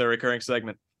 Make this a recurring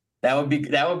segment. That would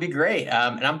be great.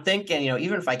 And I'm thinking,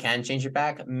 even if I can change it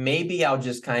back, maybe I'll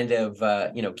just kind of,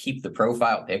 keep the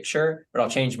profile picture, but I'll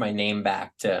change my name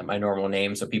back to my normal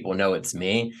name so people know it's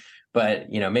me. But,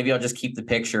 maybe I'll just keep the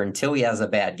picture until he has a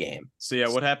bad game. So, yeah,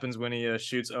 what happens when he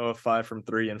shoots 0 of 5 from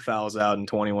 3 and fouls out in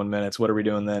 21 minutes? What are we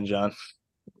doing then, John?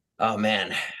 Oh,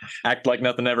 man. Act like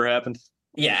nothing ever happened.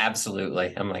 Yeah,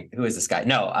 absolutely. I'm like, who is this guy?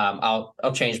 No, I'll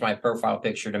change my profile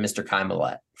picture to Mr. Kai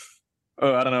Millette.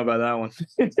 Oh, I don't know about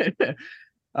that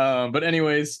one. But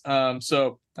anyways,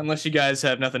 so unless you guys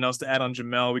have nothing else to add on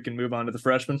Jamel, we can move on to the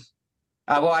freshman.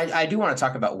 Well, I do want to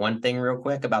talk about one thing real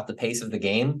quick about the pace of the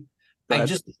game. I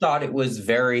just thought it was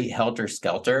very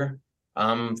helter-skelter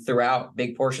throughout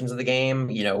big portions of the game,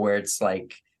 where it's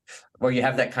like, where you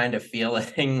have that kind of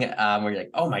feeling where you're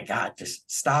like, oh my God,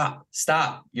 just stop.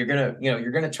 You're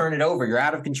gonna turn it over. You're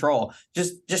out of control.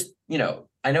 Just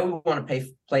I know we want to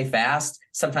play fast.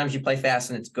 Sometimes you play fast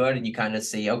and it's good, and you kind of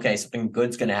see, okay, something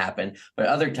good's going to happen. But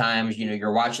other times,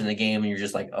 you're watching the game and you're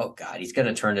just like, oh God, he's going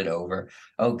to turn it over.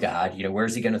 Oh God,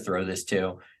 where's he going to throw this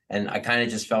to? And I kind of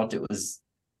just felt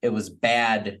it was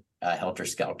bad helter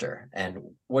skelter. And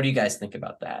what do you guys think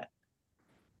about that?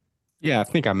 Yeah, I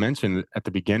think I mentioned at the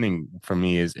beginning for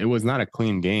me is it was not a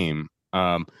clean game.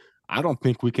 I don't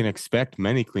think we can expect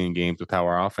many clean games with how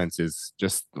our offense is,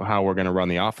 just how we're going to run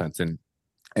the offense.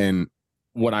 And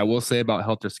what I will say about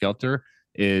Helter Skelter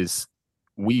is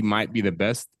we might be the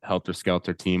best Helter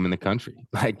Skelter team in the country.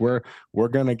 Like we're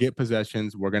going to get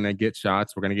possessions. We're going to get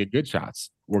shots. We're going to get good shots.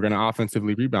 We're going to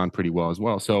offensively rebound pretty well as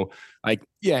well. So like,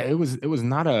 yeah, it was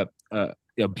not a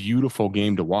beautiful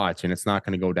game to watch, and it's not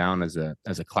going to go down as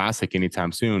a classic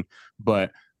anytime soon,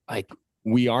 but like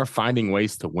we are finding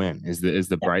ways to win is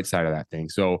the bright side of that thing.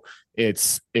 So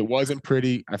it wasn't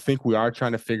pretty. I think we are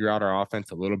trying to figure out our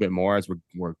offense a little bit more as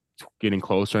we're getting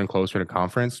closer and closer to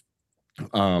conference.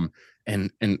 And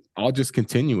I'll just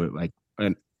continue it, like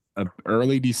an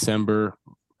early December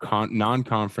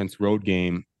non-conference road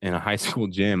game in a high school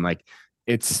gym. Like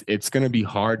it's going to be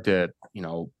hard to,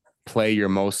 play your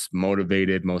most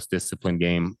motivated, most disciplined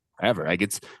game ever. Like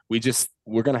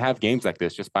we're going to have games like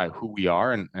this just by who we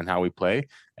are and how we play.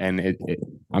 And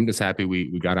I'm just happy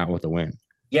we got out with a win.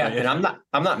 Yeah. And I'm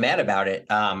not mad about it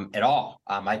at all.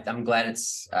 I'm glad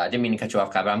I didn't mean to cut you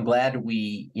off, Kai, but I'm glad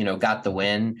we, got the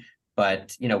win.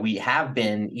 But, we have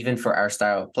been, even for our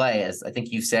style of play, as I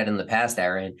think you said in the past,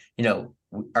 Aaron,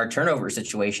 our turnover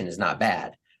situation is not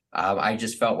bad. I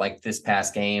just felt like this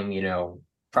past game,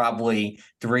 probably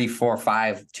 3, 4,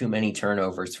 5 too many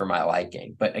turnovers for my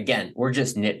liking. But again, we're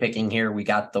just nitpicking here. We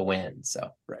got the win. So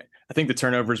right. I think the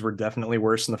turnovers were definitely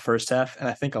worse in the first half. And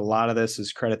I think a lot of this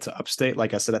is credit to Upstate.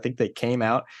 Like I said, I think they came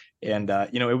out and,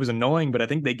 it was annoying, but I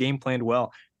think they game planned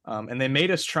well. And they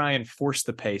made us try and force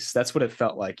the pace. That's what it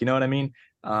felt like. You know what I mean?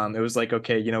 It was like,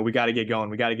 okay, we got to get going.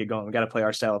 We got to play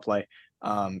our style of play.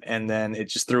 And then it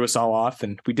just threw us all off.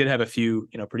 And we did have a few,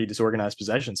 pretty disorganized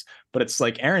possessions. But it's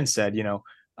like Aaron said,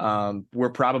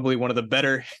 we're probably one of the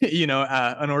better,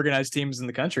 unorganized teams in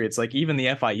the country. It's like even the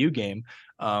FIU game,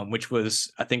 which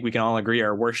was, I think we can all agree,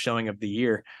 our worst showing of the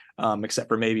year, except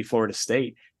for maybe Florida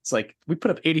State. It's like we put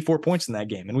up 84 points in that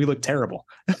game and we look terrible.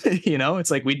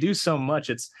 It's like we do so much.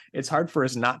 It's hard for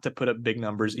us not to put up big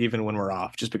numbers even when we're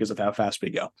off, just because of how fast we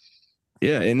go.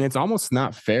 Yeah, and it's almost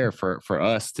not fair for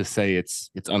us to say it's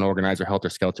unorganized or helter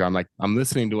skelter. I'm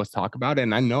listening to us talk about it,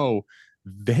 and I know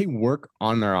they work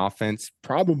on their offense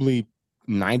probably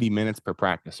 90 minutes per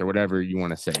practice or whatever you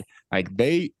want to say. Like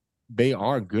they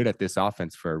are good at this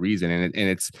offense for a reason. And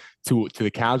it's to the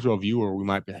casual viewer, we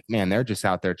might be like, man, they're just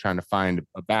out there trying to find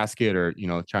a basket or,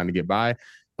 trying to get by.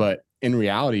 But in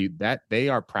reality, that they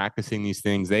are practicing these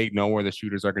things. They know where the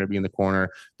shooters are going to be in the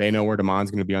corner. They know where Damon's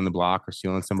going to be on the block or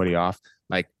sealing somebody off.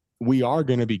 Like, we are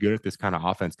going to be good at this kind of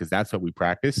offense because that's what we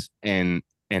practice. And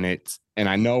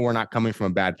I know we're not coming from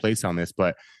a bad place on this,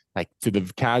 but like, to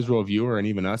the casual viewer and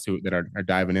even us that are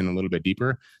diving in a little bit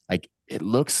deeper, like, it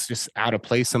looks just out of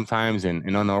place sometimes and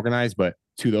unorganized, but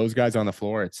to those guys on the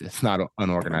floor, it's not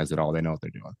unorganized at all. They know what they're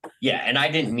doing. Yeah, and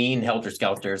I didn't mean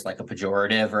helter-skelter as like a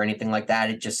pejorative or anything like that.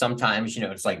 It just sometimes,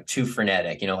 it's like too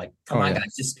frenetic, like, come on,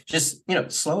 guys, just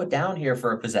slow it down here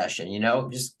for a possession,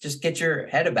 just get your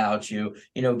head about you,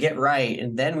 get right,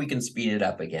 and then we can speed it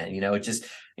up again. It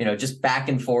just back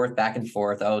and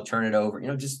forth. Oh, turn it over.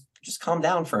 Just calm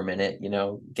down for a minute,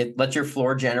 let your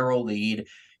floor general lead,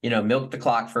 milk the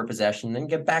clock for a possession, then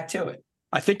get back to it.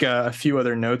 I think a few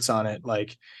other notes on it,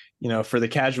 like, for the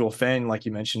casual fan, like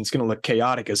you mentioned, it's going to look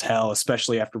chaotic as hell,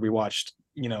 especially after we watched,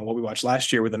 what we watched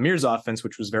last year with Amir's offense,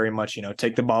 which was very much,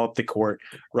 take the ball up the court,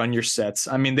 run your sets.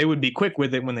 I mean, they would be quick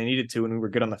with it when they needed to, and we were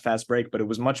good on the fast break, but it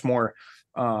was much more,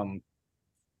 I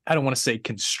don't want to say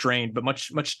constrained, but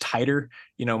much tighter,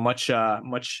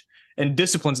 much, and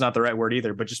discipline's not the right word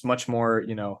either, but just much more,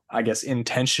 I guess,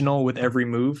 intentional with every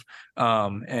move.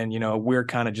 And, we're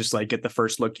kind of just like, get the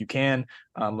first look you can,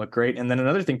 look great. And then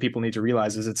another thing people need to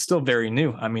realize is it's still very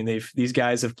new. I mean, these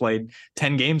guys have played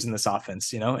 10 games in this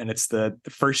offense, and it's the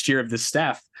first year of this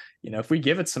staff. If we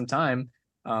give it some time,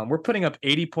 we're putting up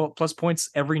 80 plus points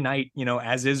every night,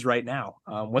 as is right now.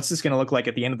 What's this going to look like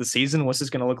at the end of the season? What's this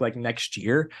going to look like next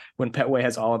year when Petway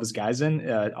has all of his guys in?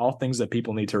 All things that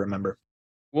people need to remember.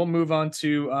 We'll move on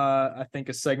to, I think,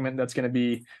 a segment that's going to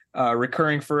be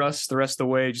recurring for us the rest of the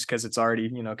way, just because it's already,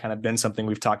 kind of been something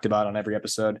we've talked about on every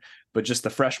episode, but just the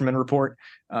freshman report.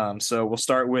 So we'll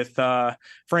start with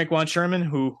Frank Sherman,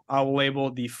 who I will label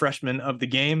the freshman of the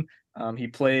game. He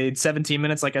played 17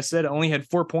 minutes, like I said, only had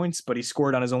 4 points, but he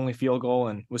scored on his only field goal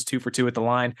and was 2 for 2 at the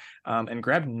line, and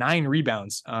grabbed 9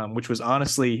 rebounds, which was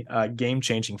honestly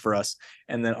game-changing for us.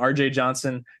 And then RJ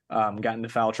Johnson got into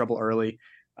foul trouble early.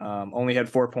 Only had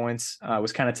 4 points,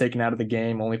 was kind of taken out of the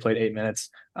game, only played 8 minutes.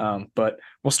 But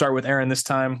we'll start with Aaron this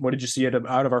time. What did you see out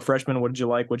of our freshmen? What did you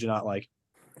like? What did you not like?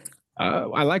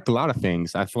 I liked a lot of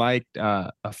things. I liked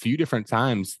a few different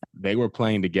times they were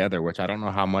playing together, which I don't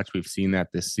know how much we've seen that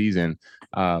this season.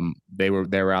 They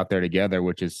were out there together,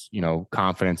 which is,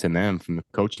 confidence in them from the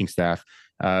coaching staff.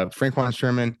 Frank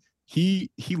Sherman, he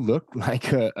looked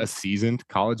like a seasoned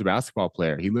college basketball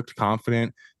player. He looked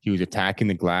confident. He was attacking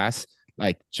the glass.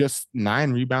 Like, just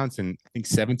 9 rebounds in, I think,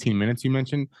 17 minutes you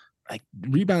mentioned. Like,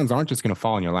 rebounds aren't just going to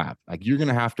fall in your lap. Like, you're going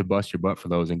to have to bust your butt for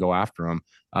those and go after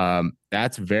them.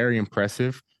 That's very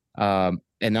impressive. And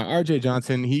now RJ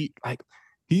Johnson,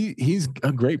 he's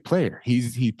a great player.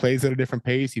 He plays at a different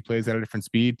pace. He plays at a different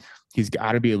speed. He's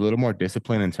got to be a little more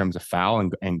disciplined in terms of foul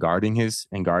and guarding his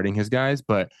guys.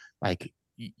 But like,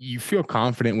 you feel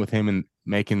confident with him in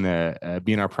making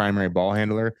being our primary ball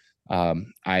handler.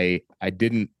 I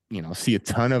didn't, see a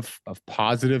ton of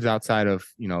positives outside of,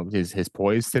 his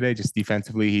poise today. Just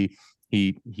defensively,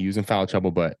 he was in foul trouble,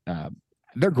 but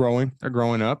they're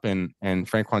growing up, and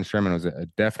Frank Sherman was a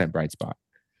definite bright spot.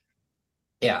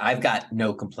 Yeah, I've got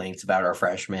no complaints about our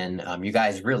freshmen. You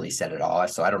guys really said it all,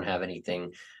 so I don't have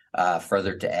anything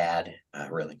further to add,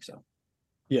 really. So,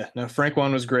 yeah, no, Frank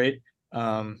was great.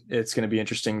 It's going to be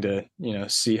interesting to,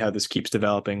 see how this keeps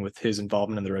developing with his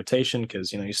involvement in the rotation. Cause,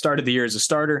 he started the year as a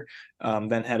starter,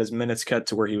 then had his minutes cut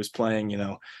to where he was playing,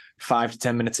 5 to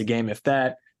 10 minutes a game. If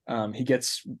that, he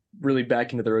gets really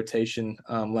back into the rotation,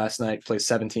 last night, plays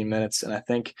 17 minutes. And I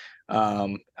think,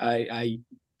 I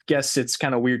guess it's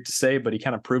kind of weird to say, but he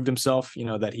kind of proved himself,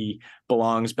 that he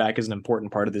belongs back as an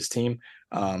important part of this team.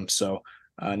 So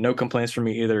no complaints from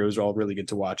me either. It was all really good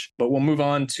to watch, but we'll move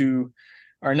on to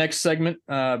our next segment,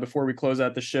 before we close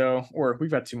out the show, or we've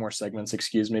got 2 more segments,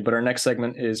 excuse me. But our next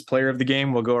segment is player of the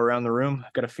game. We'll go around the room.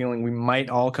 I've got a feeling we might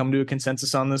all come to a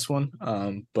consensus on this one,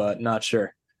 but not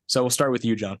sure. So we'll start with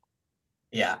you, John.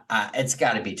 Yeah, it's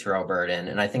got to be Terrell Burden.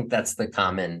 And I think that's the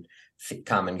common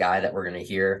guy that we're going to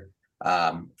hear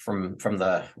from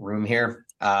the room here.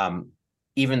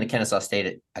 Even the Kennesaw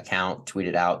State account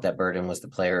tweeted out that Burden was the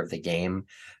player of the game.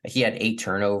 He had 8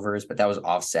 turnovers, but that was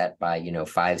offset by,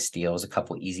 5 steals, a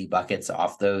couple easy buckets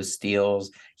off those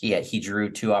steals. He drew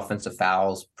 2 offensive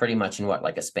fouls pretty much in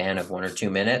like a span of 1 or 2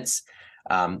 minutes.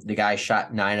 The guy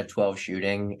shot 9 of 12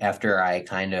 shooting. After I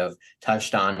kind of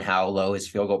touched on how low his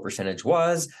field goal percentage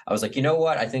was, I was like, you know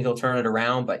what? I think he'll turn it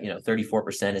around, but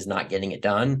 34% is not getting it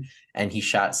done. And he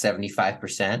shot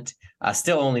 75%.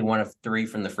 Still only 1 of 3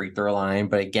 from the free throw line.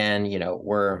 But again,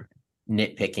 we're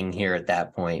nitpicking here at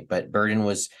that point. But Burden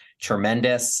was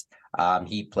tremendous.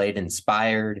 He played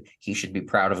inspired. He should be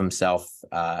proud of himself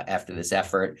after this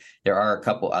effort. There are a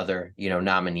couple other,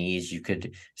 nominees. You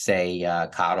could say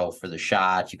Cottle for the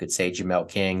shot. You could say Jamel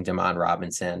King, Damon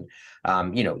Robinson.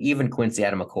 Even Quincy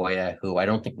Adamakoya, who I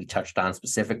don't think we touched on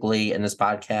specifically in this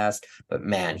podcast, but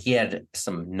man, he had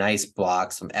some nice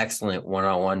blocks, some excellent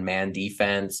one-on-one man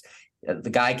defense.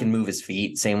 The guy can move his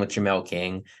feet. Same with Jamel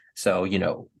King. So,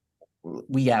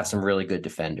 we have some really good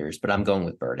defenders, but I'm going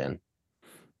with Burden.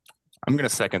 I'm going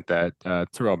to second that.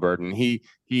 Terrell Burden, he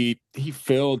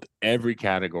filled every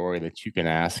category that you can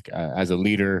ask as a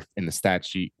leader in the stat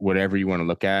sheet, whatever you want to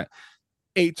look at.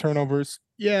 8 turnovers.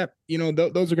 Yeah,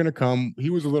 those are going to come.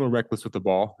 He was a little reckless with the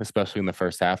ball, especially in the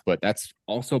first half, but that's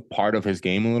also part of his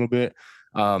game a little bit.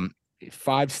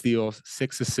 5 steals,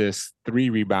 6 assists,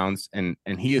 3 rebounds, and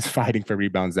he is fighting for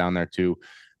rebounds down there too.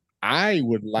 I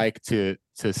would like to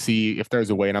see if there's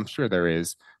a way, and I'm sure there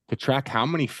is, to track how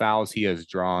many fouls he has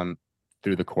drawn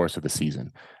through the course of the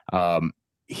season.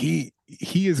 He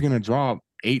is going to draw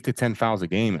 8 to 10 fouls a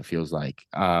game, it feels like.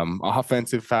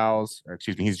 Offensive fouls,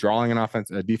 he's drawing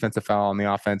a defensive foul on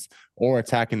the offense or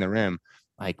attacking the rim.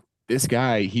 Like, this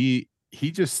guy, he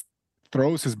just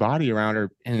throws his body around her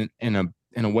in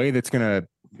a way that's going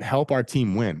to help our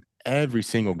team win every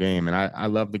single game. And I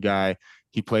love the guy.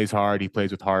 He plays hard. He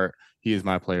plays with heart. He is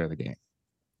my player of the game.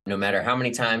 No matter how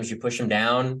many times you push him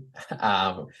down,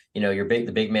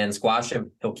 the big man squash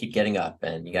him, he'll keep getting up,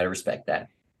 and you got to respect that.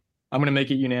 I'm going to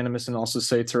make it unanimous and also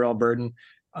say Terrell Burden.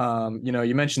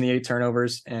 You mentioned the 8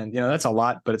 turnovers, and that's a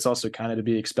lot, but it's also kind of to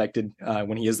be expected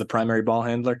when he is the primary ball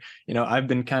handler. I've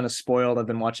been kind of spoiled. I've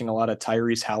been watching a lot of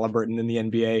Tyrese Halliburton in the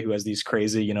NBA, who has these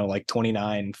crazy, like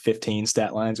 29, 15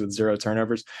 stat lines with 0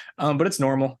 turnovers. But it's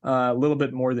normal, a little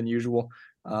bit more than usual.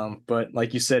 But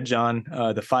like you said, John,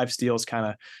 the 5 steals kind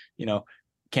of,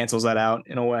 cancels that out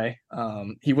in a way.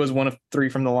 He was 1 of 3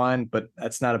 from the line, but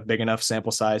that's not a big enough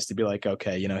sample size to be like,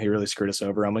 okay, he really screwed us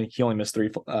over. He only missed 3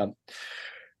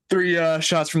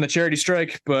 shots from the charity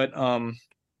strike. But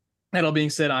that all being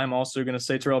said, I'm also going to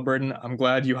say Terrell Burden. I'm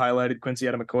glad you highlighted Quincy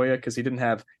Adamakoya because he didn't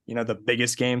have, the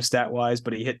biggest game stat wise,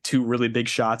 but he hit 2 really big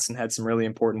shots and had some really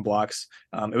important blocks.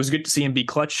 It was good to see him be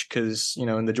clutch because,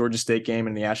 in the Georgia State game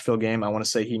and the Asheville game, I want to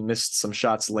say he missed some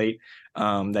shots late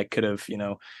that could have,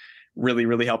 really,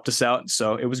 really helped us out.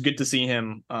 So it was good to see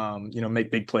him, make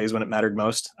big plays when it mattered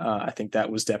most. I think that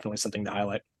was definitely something to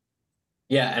highlight.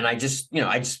 Yeah. And I just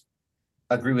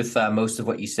agree with most of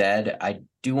what you said. I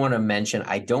do want to mention,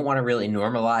 I don't want to really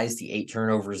normalize the 8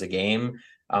 turnovers a game.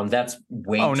 That's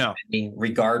way too many,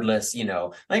 regardless,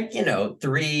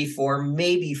 3, 4,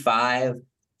 maybe 5,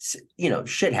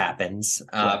 shit happens,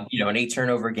 an 8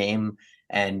 turnover game,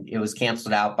 and it was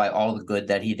canceled out by all the good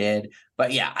that he did.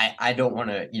 But yeah, I don't want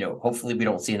to, hopefully we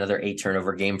don't see another 8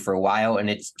 turnover game for a while. And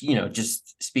it's,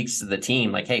 just speaks to the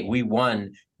team like, hey, we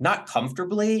won not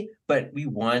comfortably, but we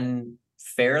won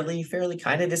fairly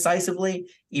kind of decisively,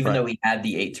 even though we had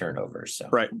the 8 turnovers. So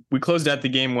we closed out the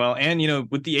game well. And,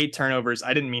 with the 8 turnovers,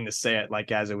 I didn't mean to say it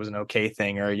like as it was an okay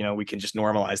thing or, we can just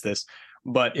normalize this.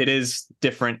 But it is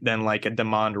different than like a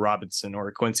Damon Robinson or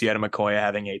a Quincy Adamakoya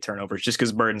having 8 turnovers just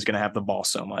because Burden's going to have the ball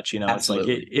so much.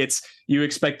 Absolutely. It's like it's you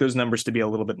expect those numbers to be a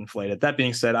little bit inflated. That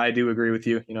being said, I do agree with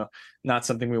you. Not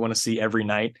something we want to see every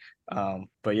night.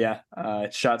 But yeah,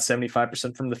 it shot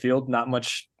 75% from the field. Not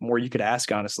much more you could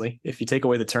ask, honestly. If you take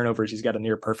away the turnovers, he's got a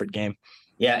near perfect game.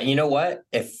 Yeah, you know what?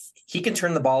 If he can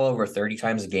turn the ball over 30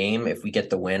 times a game, if we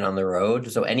get the win on the road,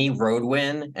 so any road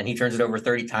win and he turns it over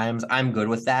 30 times, I'm good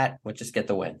with that. We'll just get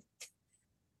the win.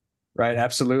 Right.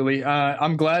 Absolutely.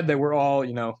 I'm glad that we're all,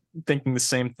 thinking the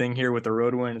same thing here with the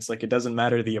road win. It's like, it doesn't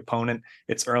matter the opponent.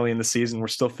 It's early in the season. We're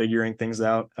still figuring things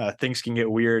out. Things can get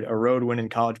weird. A road win in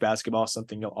college basketball is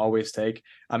something you'll always take.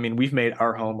 I mean, we've made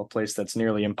our home a place that's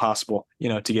nearly impossible,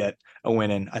 to get a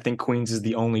win in. I think Queens is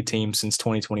the only team since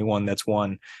 2021 that's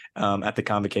won at the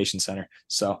Convocation Center.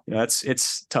 So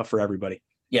it's tough for everybody.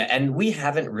 Yeah. And we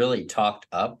haven't really talked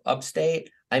up Upstate.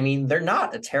 I mean, they're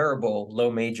not a terrible low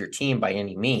major team by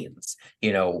any means.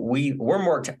 We're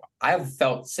more, I've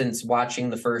felt since watching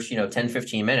the first, 10,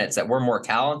 15 minutes that we're more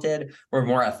talented, we're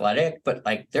more athletic, but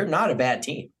like, they're not a bad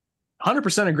team.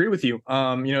 100% agree with you.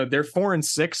 They're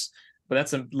 4-6, but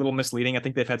that's a little misleading. I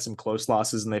think they've had some close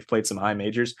losses and they've played some high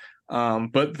majors.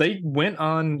 But they went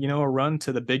on, a run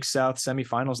to the Big South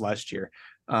semifinals last year.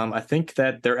 I think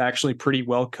that they're actually pretty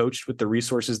well coached with the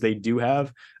resources they do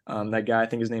have. That guy, I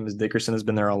think his name is Dickerson, has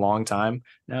been there a long time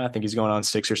now. I think he's going on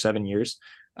 6 or 7 years.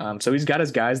 So he's got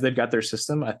his guys. They've got their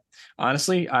system.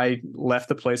 I left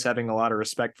the place having a lot of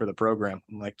respect for the program.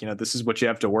 I'm like, this is what you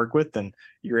have to work with, and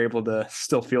you're able to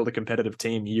still field a competitive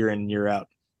team year in, year out.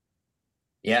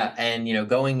 Yeah, and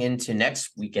going into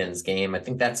next weekend's game, I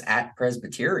think that's at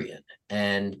Presbyterian,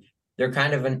 and they're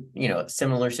kind of in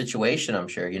similar situation. I'm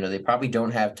sure they probably don't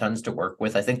have tons to work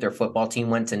with. I think their football team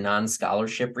went to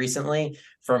non-scholarship recently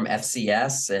from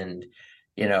FCS, and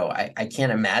I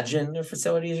can't imagine their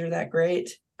facilities are that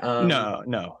great.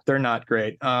 No, they're not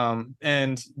great.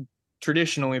 And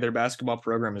traditionally their basketball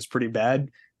program is pretty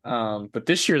bad. But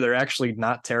this year they're actually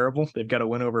not terrible. They've got a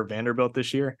win over Vanderbilt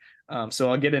this year. So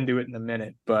I'll get into it in a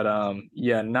minute. But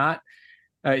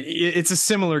it's a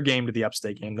similar game to the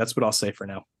Upstate game. That's what I'll say for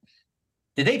now.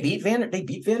 Did they beat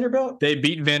Vanderbilt? They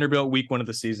beat Vanderbilt week 1 of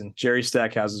the season. Jerry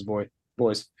Stackhouse's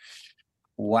boys.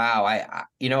 Wow. I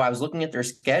was looking at their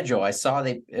schedule. I saw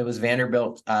it was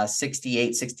Vanderbilt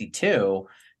 68-62,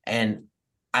 and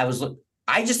I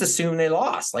just assumed they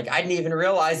lost. Like, I didn't even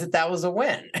realize that was a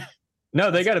win.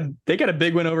 No, they got a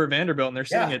big win over Vanderbilt, and they're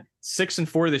sitting at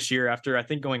 6-4 this year after I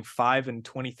think going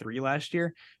 5-23 last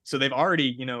year. So they've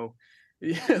already,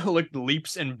 looked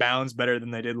leaps and bounds better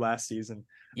than they did last season.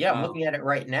 Yeah, I'm looking at it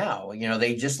right now.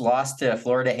 They just lost to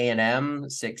Florida A&M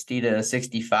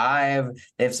 60-65.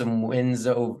 They have some wins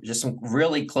over, just some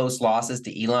really close losses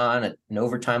to Elon, an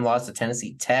overtime loss to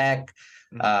Tennessee Tech.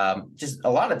 Just a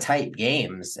lot of tight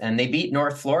games. And they beat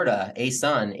North Florida,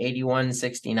 A-Sun,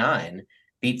 81-69.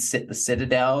 Beat the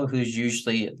Citadel, who's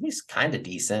usually at least kind of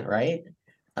decent, right?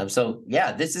 So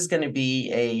yeah, this is going to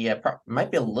be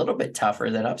might be a little bit tougher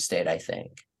than Upstate, I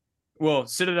think. Well,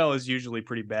 Citadel is usually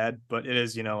pretty bad, but it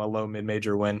is, a low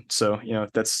mid-major win. So,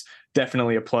 that's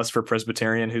definitely a plus for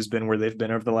Presbyterian, who's been where they've been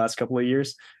over the last couple of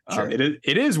years. Sure.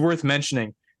 It is worth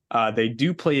mentioning. They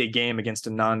do play a game against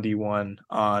a non-D1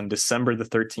 on December the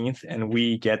 13th, and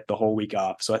we get the whole week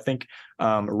off. So I think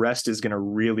rest is going to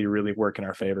really, really work in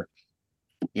our favor.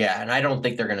 Yeah, and I don't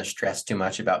think they're going to stress too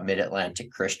much about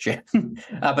Mid-Atlantic Christian.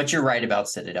 But you're right about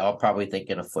Citadel. Probably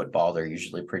thinking of football, they're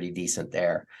usually pretty decent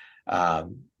there.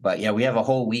 But yeah, we have a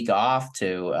whole week off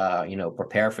to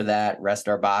prepare for that, rest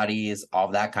our bodies, all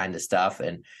that kind of stuff.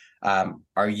 And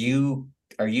are you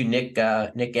Nick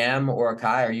M or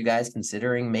Kai? Are you guys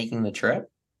considering making the trip?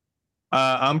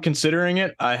 I'm considering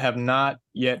it. I have not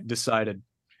yet decided.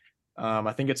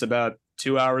 I think it's about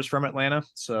 2 hours from Atlanta,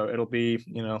 so it'll be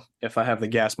if I have the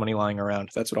gas money lying around.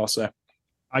 That's what I'll say.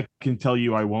 I can tell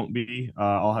you I won't be.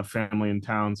 I'll have family in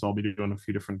town, so I'll be doing a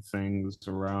few different things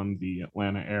around the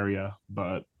Atlanta area.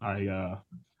 But I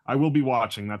will be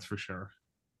watching, that's for sure.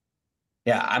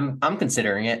 Yeah, I'm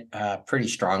considering it pretty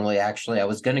strongly, actually. I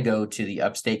was going to go to the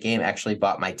Upstate game, actually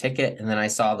bought my ticket, and then I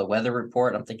saw the weather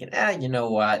report. I'm thinking, you know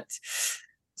what?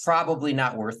 Probably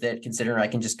not worth it, considering I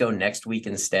can just go next week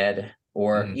instead,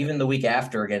 or even the week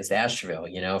after against Asheville.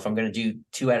 If I'm going to do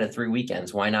 2 out of 3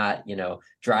 weekends, why not,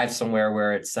 drive somewhere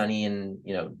where it's sunny and,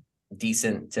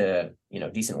 decent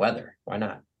weather. Why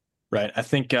not? Right. I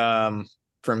think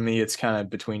for me, it's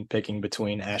kind of picking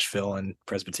between Asheville and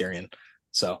Presbyterian.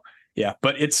 So yeah,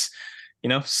 but it's,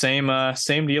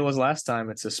 same deal as last time.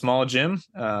 It's a small gym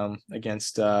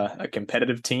against a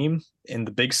competitive team in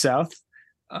the Big South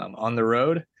on the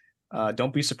road.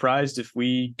 Don't be surprised if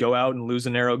we go out and lose a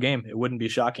narrow game. It wouldn't be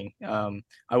shocking.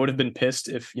 I would have been pissed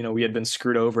if, we had been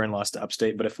screwed over and lost to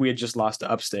Upstate. But if we had just lost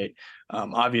to Upstate,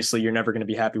 obviously you're never going to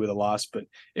be happy with a loss, but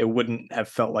it wouldn't have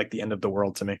felt like the end of the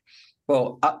world to me.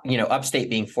 Well, Upstate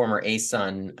being former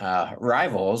A-Sun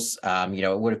rivals,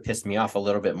 it would have pissed me off a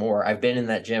little bit more. I've been in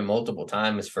that gym multiple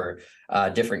times for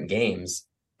different games.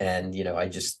 And,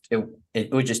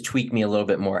 it would just tweak me a little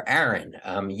bit more. Aaron,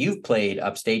 you've played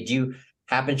Upstate. Do you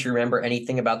happen to remember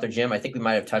anything about the gym? I think we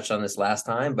might have touched on this last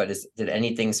time, but did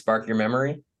anything spark your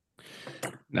memory?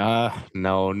 No,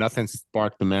 nothing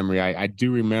sparked the memory. I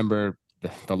do remember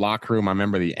the locker room. I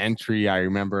remember the entry. I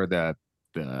remember the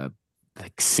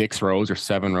like 6 rows or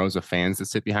 7 rows of fans that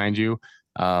sit behind you.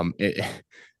 I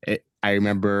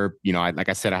remember, like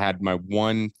I said, I had my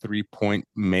 1 3-point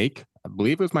make. I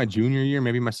believe it was my junior year,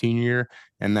 maybe my senior year,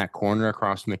 in that corner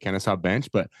across from the Kennesaw bench.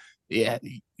 But yeah,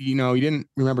 you didn't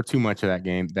remember too much of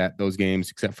those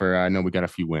games, except for I know we got a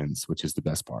few wins, which is the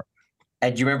best part.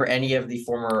 And do you remember any of the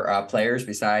former players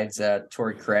besides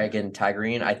Torrey Craig and Ty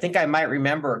Green? I think I might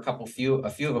remember a few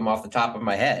of them off the top of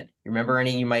my head. You remember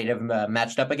any you might have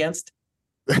matched up against?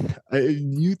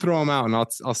 You throw them out, and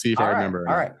I'll see if I remember.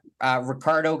 All right,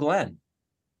 Ricardo Glenn.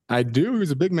 I do. He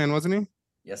was a big man, wasn't he?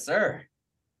 Yes, sir.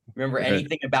 Remember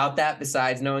anything about that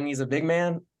besides knowing he's a big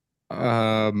man?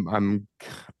 I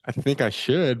think I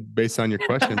should, based on your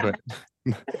question, but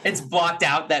It's blocked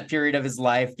out, that period of his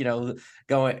life,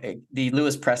 going the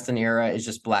Lewis Preston era is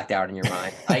just blacked out in your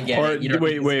mind. I get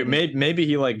it. Wait, maybe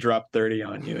he like dropped 30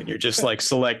 on you and you're just like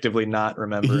selectively not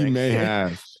remembering.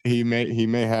 He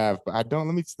may have, but I don't.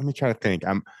 Let me try to think.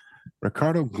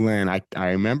 Ricardo Glenn. I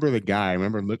remember the guy. I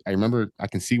remember I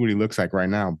can see what he looks like right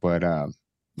now, but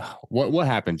what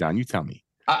happened, John? You tell me.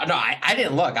 No, I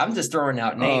didn't look. I'm just throwing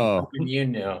out names. You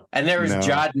knew. And there was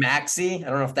Jod Maxey. I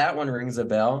don't know if that one rings a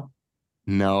bell.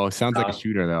 No, sounds like a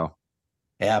shooter though.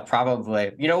 Yeah,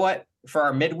 probably. You know what? For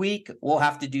our midweek, we'll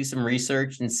have to do some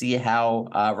research and see how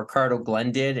Ricardo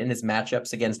Glenn did in his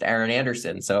matchups against Aaron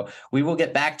Anderson. So we will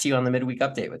get back to you on the midweek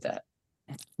update with that.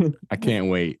 I can't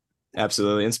wait.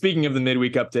 Absolutely. And speaking of the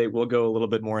midweek update, we'll go a little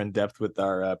bit more in depth with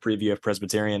our preview of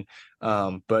Presbyterian.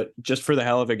 But just for the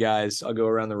hell of it, guys, I'll go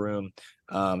around the room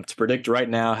to predict right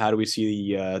now. How do we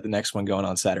see the next one going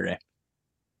on Saturday?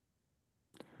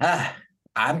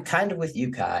 I'm kind of with you,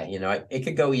 Kai. It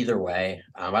could go either way.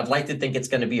 I'd like to think it's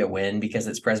going to be a win because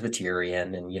it's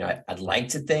Presbyterian. And, I'd like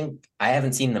to think I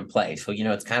haven't seen them play. So,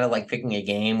 it's kind of like picking a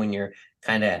game when you're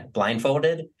kind of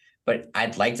blindfolded. But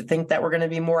I'd like to think that we're going to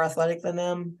be more athletic than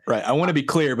them. Right. I want to be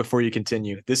clear before you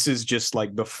continue. This is just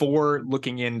like before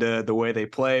looking into the way they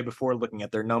play, before looking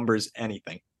at their numbers,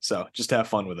 anything. So just have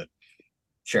fun with it.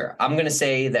 Sure. I'm going to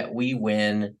say that we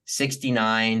win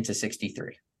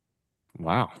 69-63.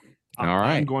 Wow. All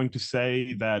right. I'm going to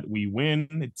say that we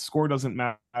win. Score doesn't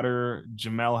matter.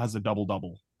 Jamel has a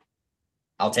double-double.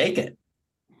 I'll take it.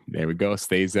 There we go.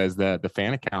 Stays as the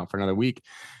fan account for another week.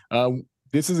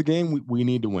 This is a game we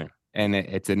need to win, and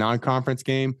it's a non-conference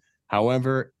game.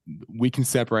 However, we can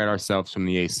separate ourselves from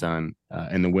the ASUN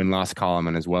in the win-loss column,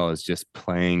 and as well as just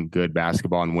playing good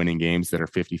basketball and winning games that are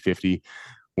 50-50.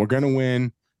 We're going to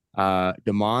win.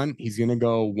 Damon, he's going to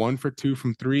go 1 for 2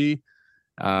 from 3,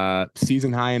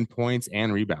 season high in points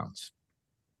and rebounds.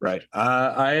 Right.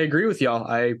 I agree with y'all.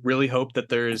 I really hope that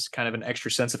there's kind of an extra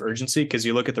sense of urgency because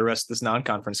you look at the rest of this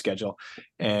non-conference schedule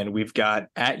and we've got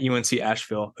at UNC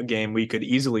Asheville, a game we could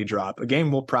easily drop, a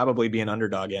game we'll probably be an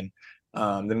underdog in.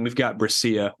 Then we've got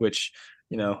Brescia, which,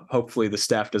 hopefully the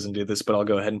staff doesn't do this, but I'll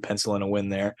go ahead and pencil in a win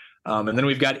there. And then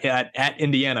we've got at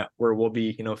Indiana, where we'll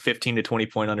be, 15 to 20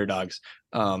 point underdogs.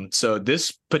 So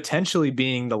this potentially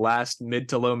being the last mid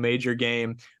to low major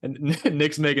game, and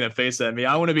Nick's making a face at me.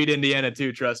 I want to beat Indiana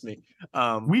too. Trust me.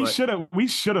 We should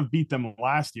have beat them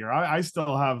last year. I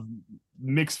still have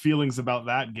mixed feelings about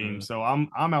that game. So I'm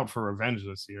out for revenge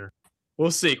this year. We'll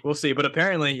see. But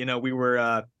apparently, we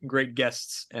were great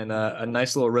guests and a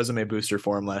nice little resume booster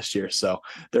for them last year. So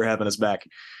they're having us back.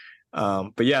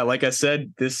 But yeah, like I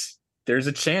said, there's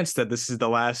a chance that this is the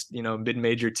last,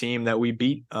 mid-major team that we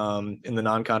beat in the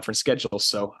non-conference schedule.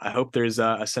 So I hope there's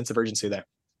a sense of urgency there.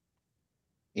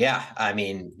 Yeah, I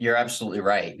mean, you're absolutely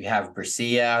right. You have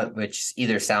Brescia, which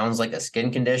either sounds like a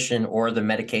skin condition or the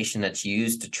medication that's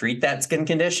used to treat that skin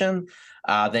condition.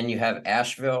 Then you have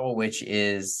Asheville, which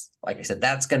is, like I said,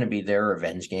 that's going to be their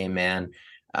revenge game, man.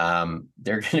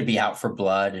 They're going to be out for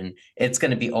blood, and it's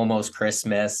going to be almost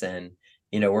Christmas, and,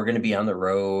 we're going to be on the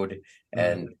road,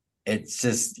 and it's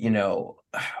just,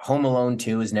 Home Alone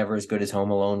 2 is never as good as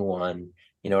Home Alone 1.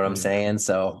 You know what I'm saying?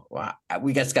 So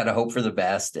we just got to hope for the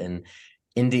best. And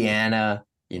Indiana,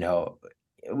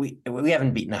 we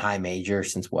haven't beaten a high major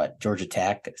since Georgia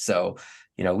Tech. So,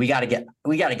 we got to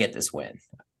get this win,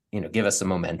 give us some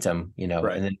momentum,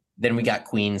 right. And then we got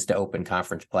Queens to open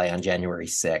conference play on January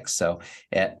 6th. So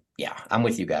yeah, I'm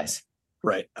with you guys.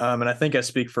 Right. And I think I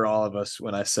speak for all of us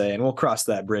when I say, and we'll cross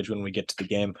that bridge when we get to the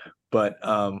game, but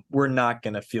we're not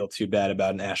going to feel too bad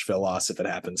about an Asheville loss if it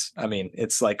happens. I mean,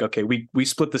 it's like, okay, we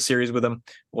split the series with them.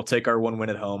 We'll take our 1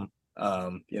 win at home.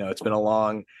 It's been a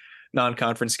long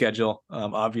non-conference schedule.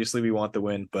 Obviously we want the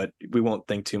win, but we won't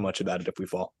think too much about it if we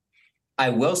fall. I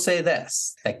will say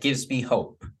this, that gives me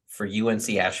hope for UNC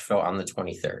Asheville on the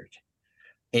 23rd.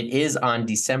 It is on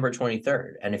December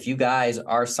 23rd. And if you guys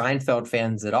are Seinfeld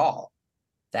fans at all,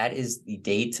 that is the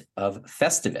date of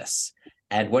Festivus.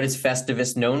 And what is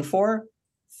Festivus known for?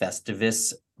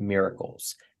 Festivus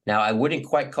miracles. Now, I wouldn't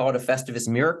quite call it a Festivus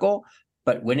miracle,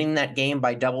 but winning that game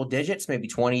by double digits, maybe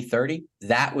 20, 30,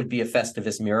 that would be a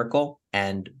Festivus miracle.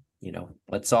 And,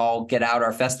 let's all get out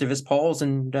our Festivus poles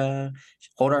and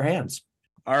hold our hands.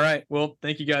 All right. Well,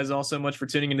 thank you guys all so much for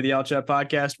tuning into the Owl Chat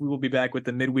podcast. We will be back with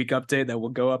the midweek update that will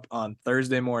go up on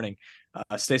Thursday morning.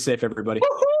 Stay safe, everybody.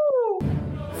 Woo-hoo!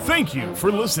 Thank you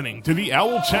for listening to the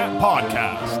Owl Chat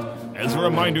podcast. As a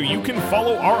reminder, you can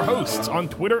follow our hosts on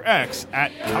Twitter X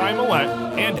at Kai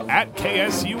Millette and at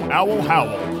KSU Owl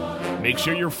Howl. Make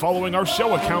sure you're following our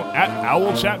show account at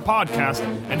Owl Chat Podcast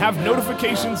and have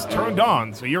notifications turned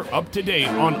on so you're up to date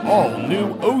on all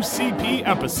new OCP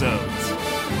episodes.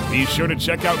 Be sure to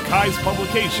check out Kai's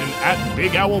publication at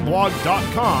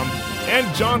BigOwlBlog.com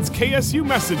and John's KSU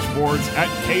message boards at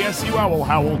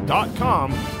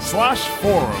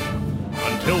KSUOwlHowl.com/forum.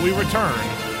 Until we return,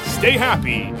 stay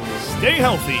happy, stay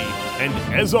healthy, and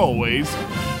as always,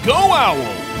 go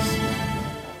Owl!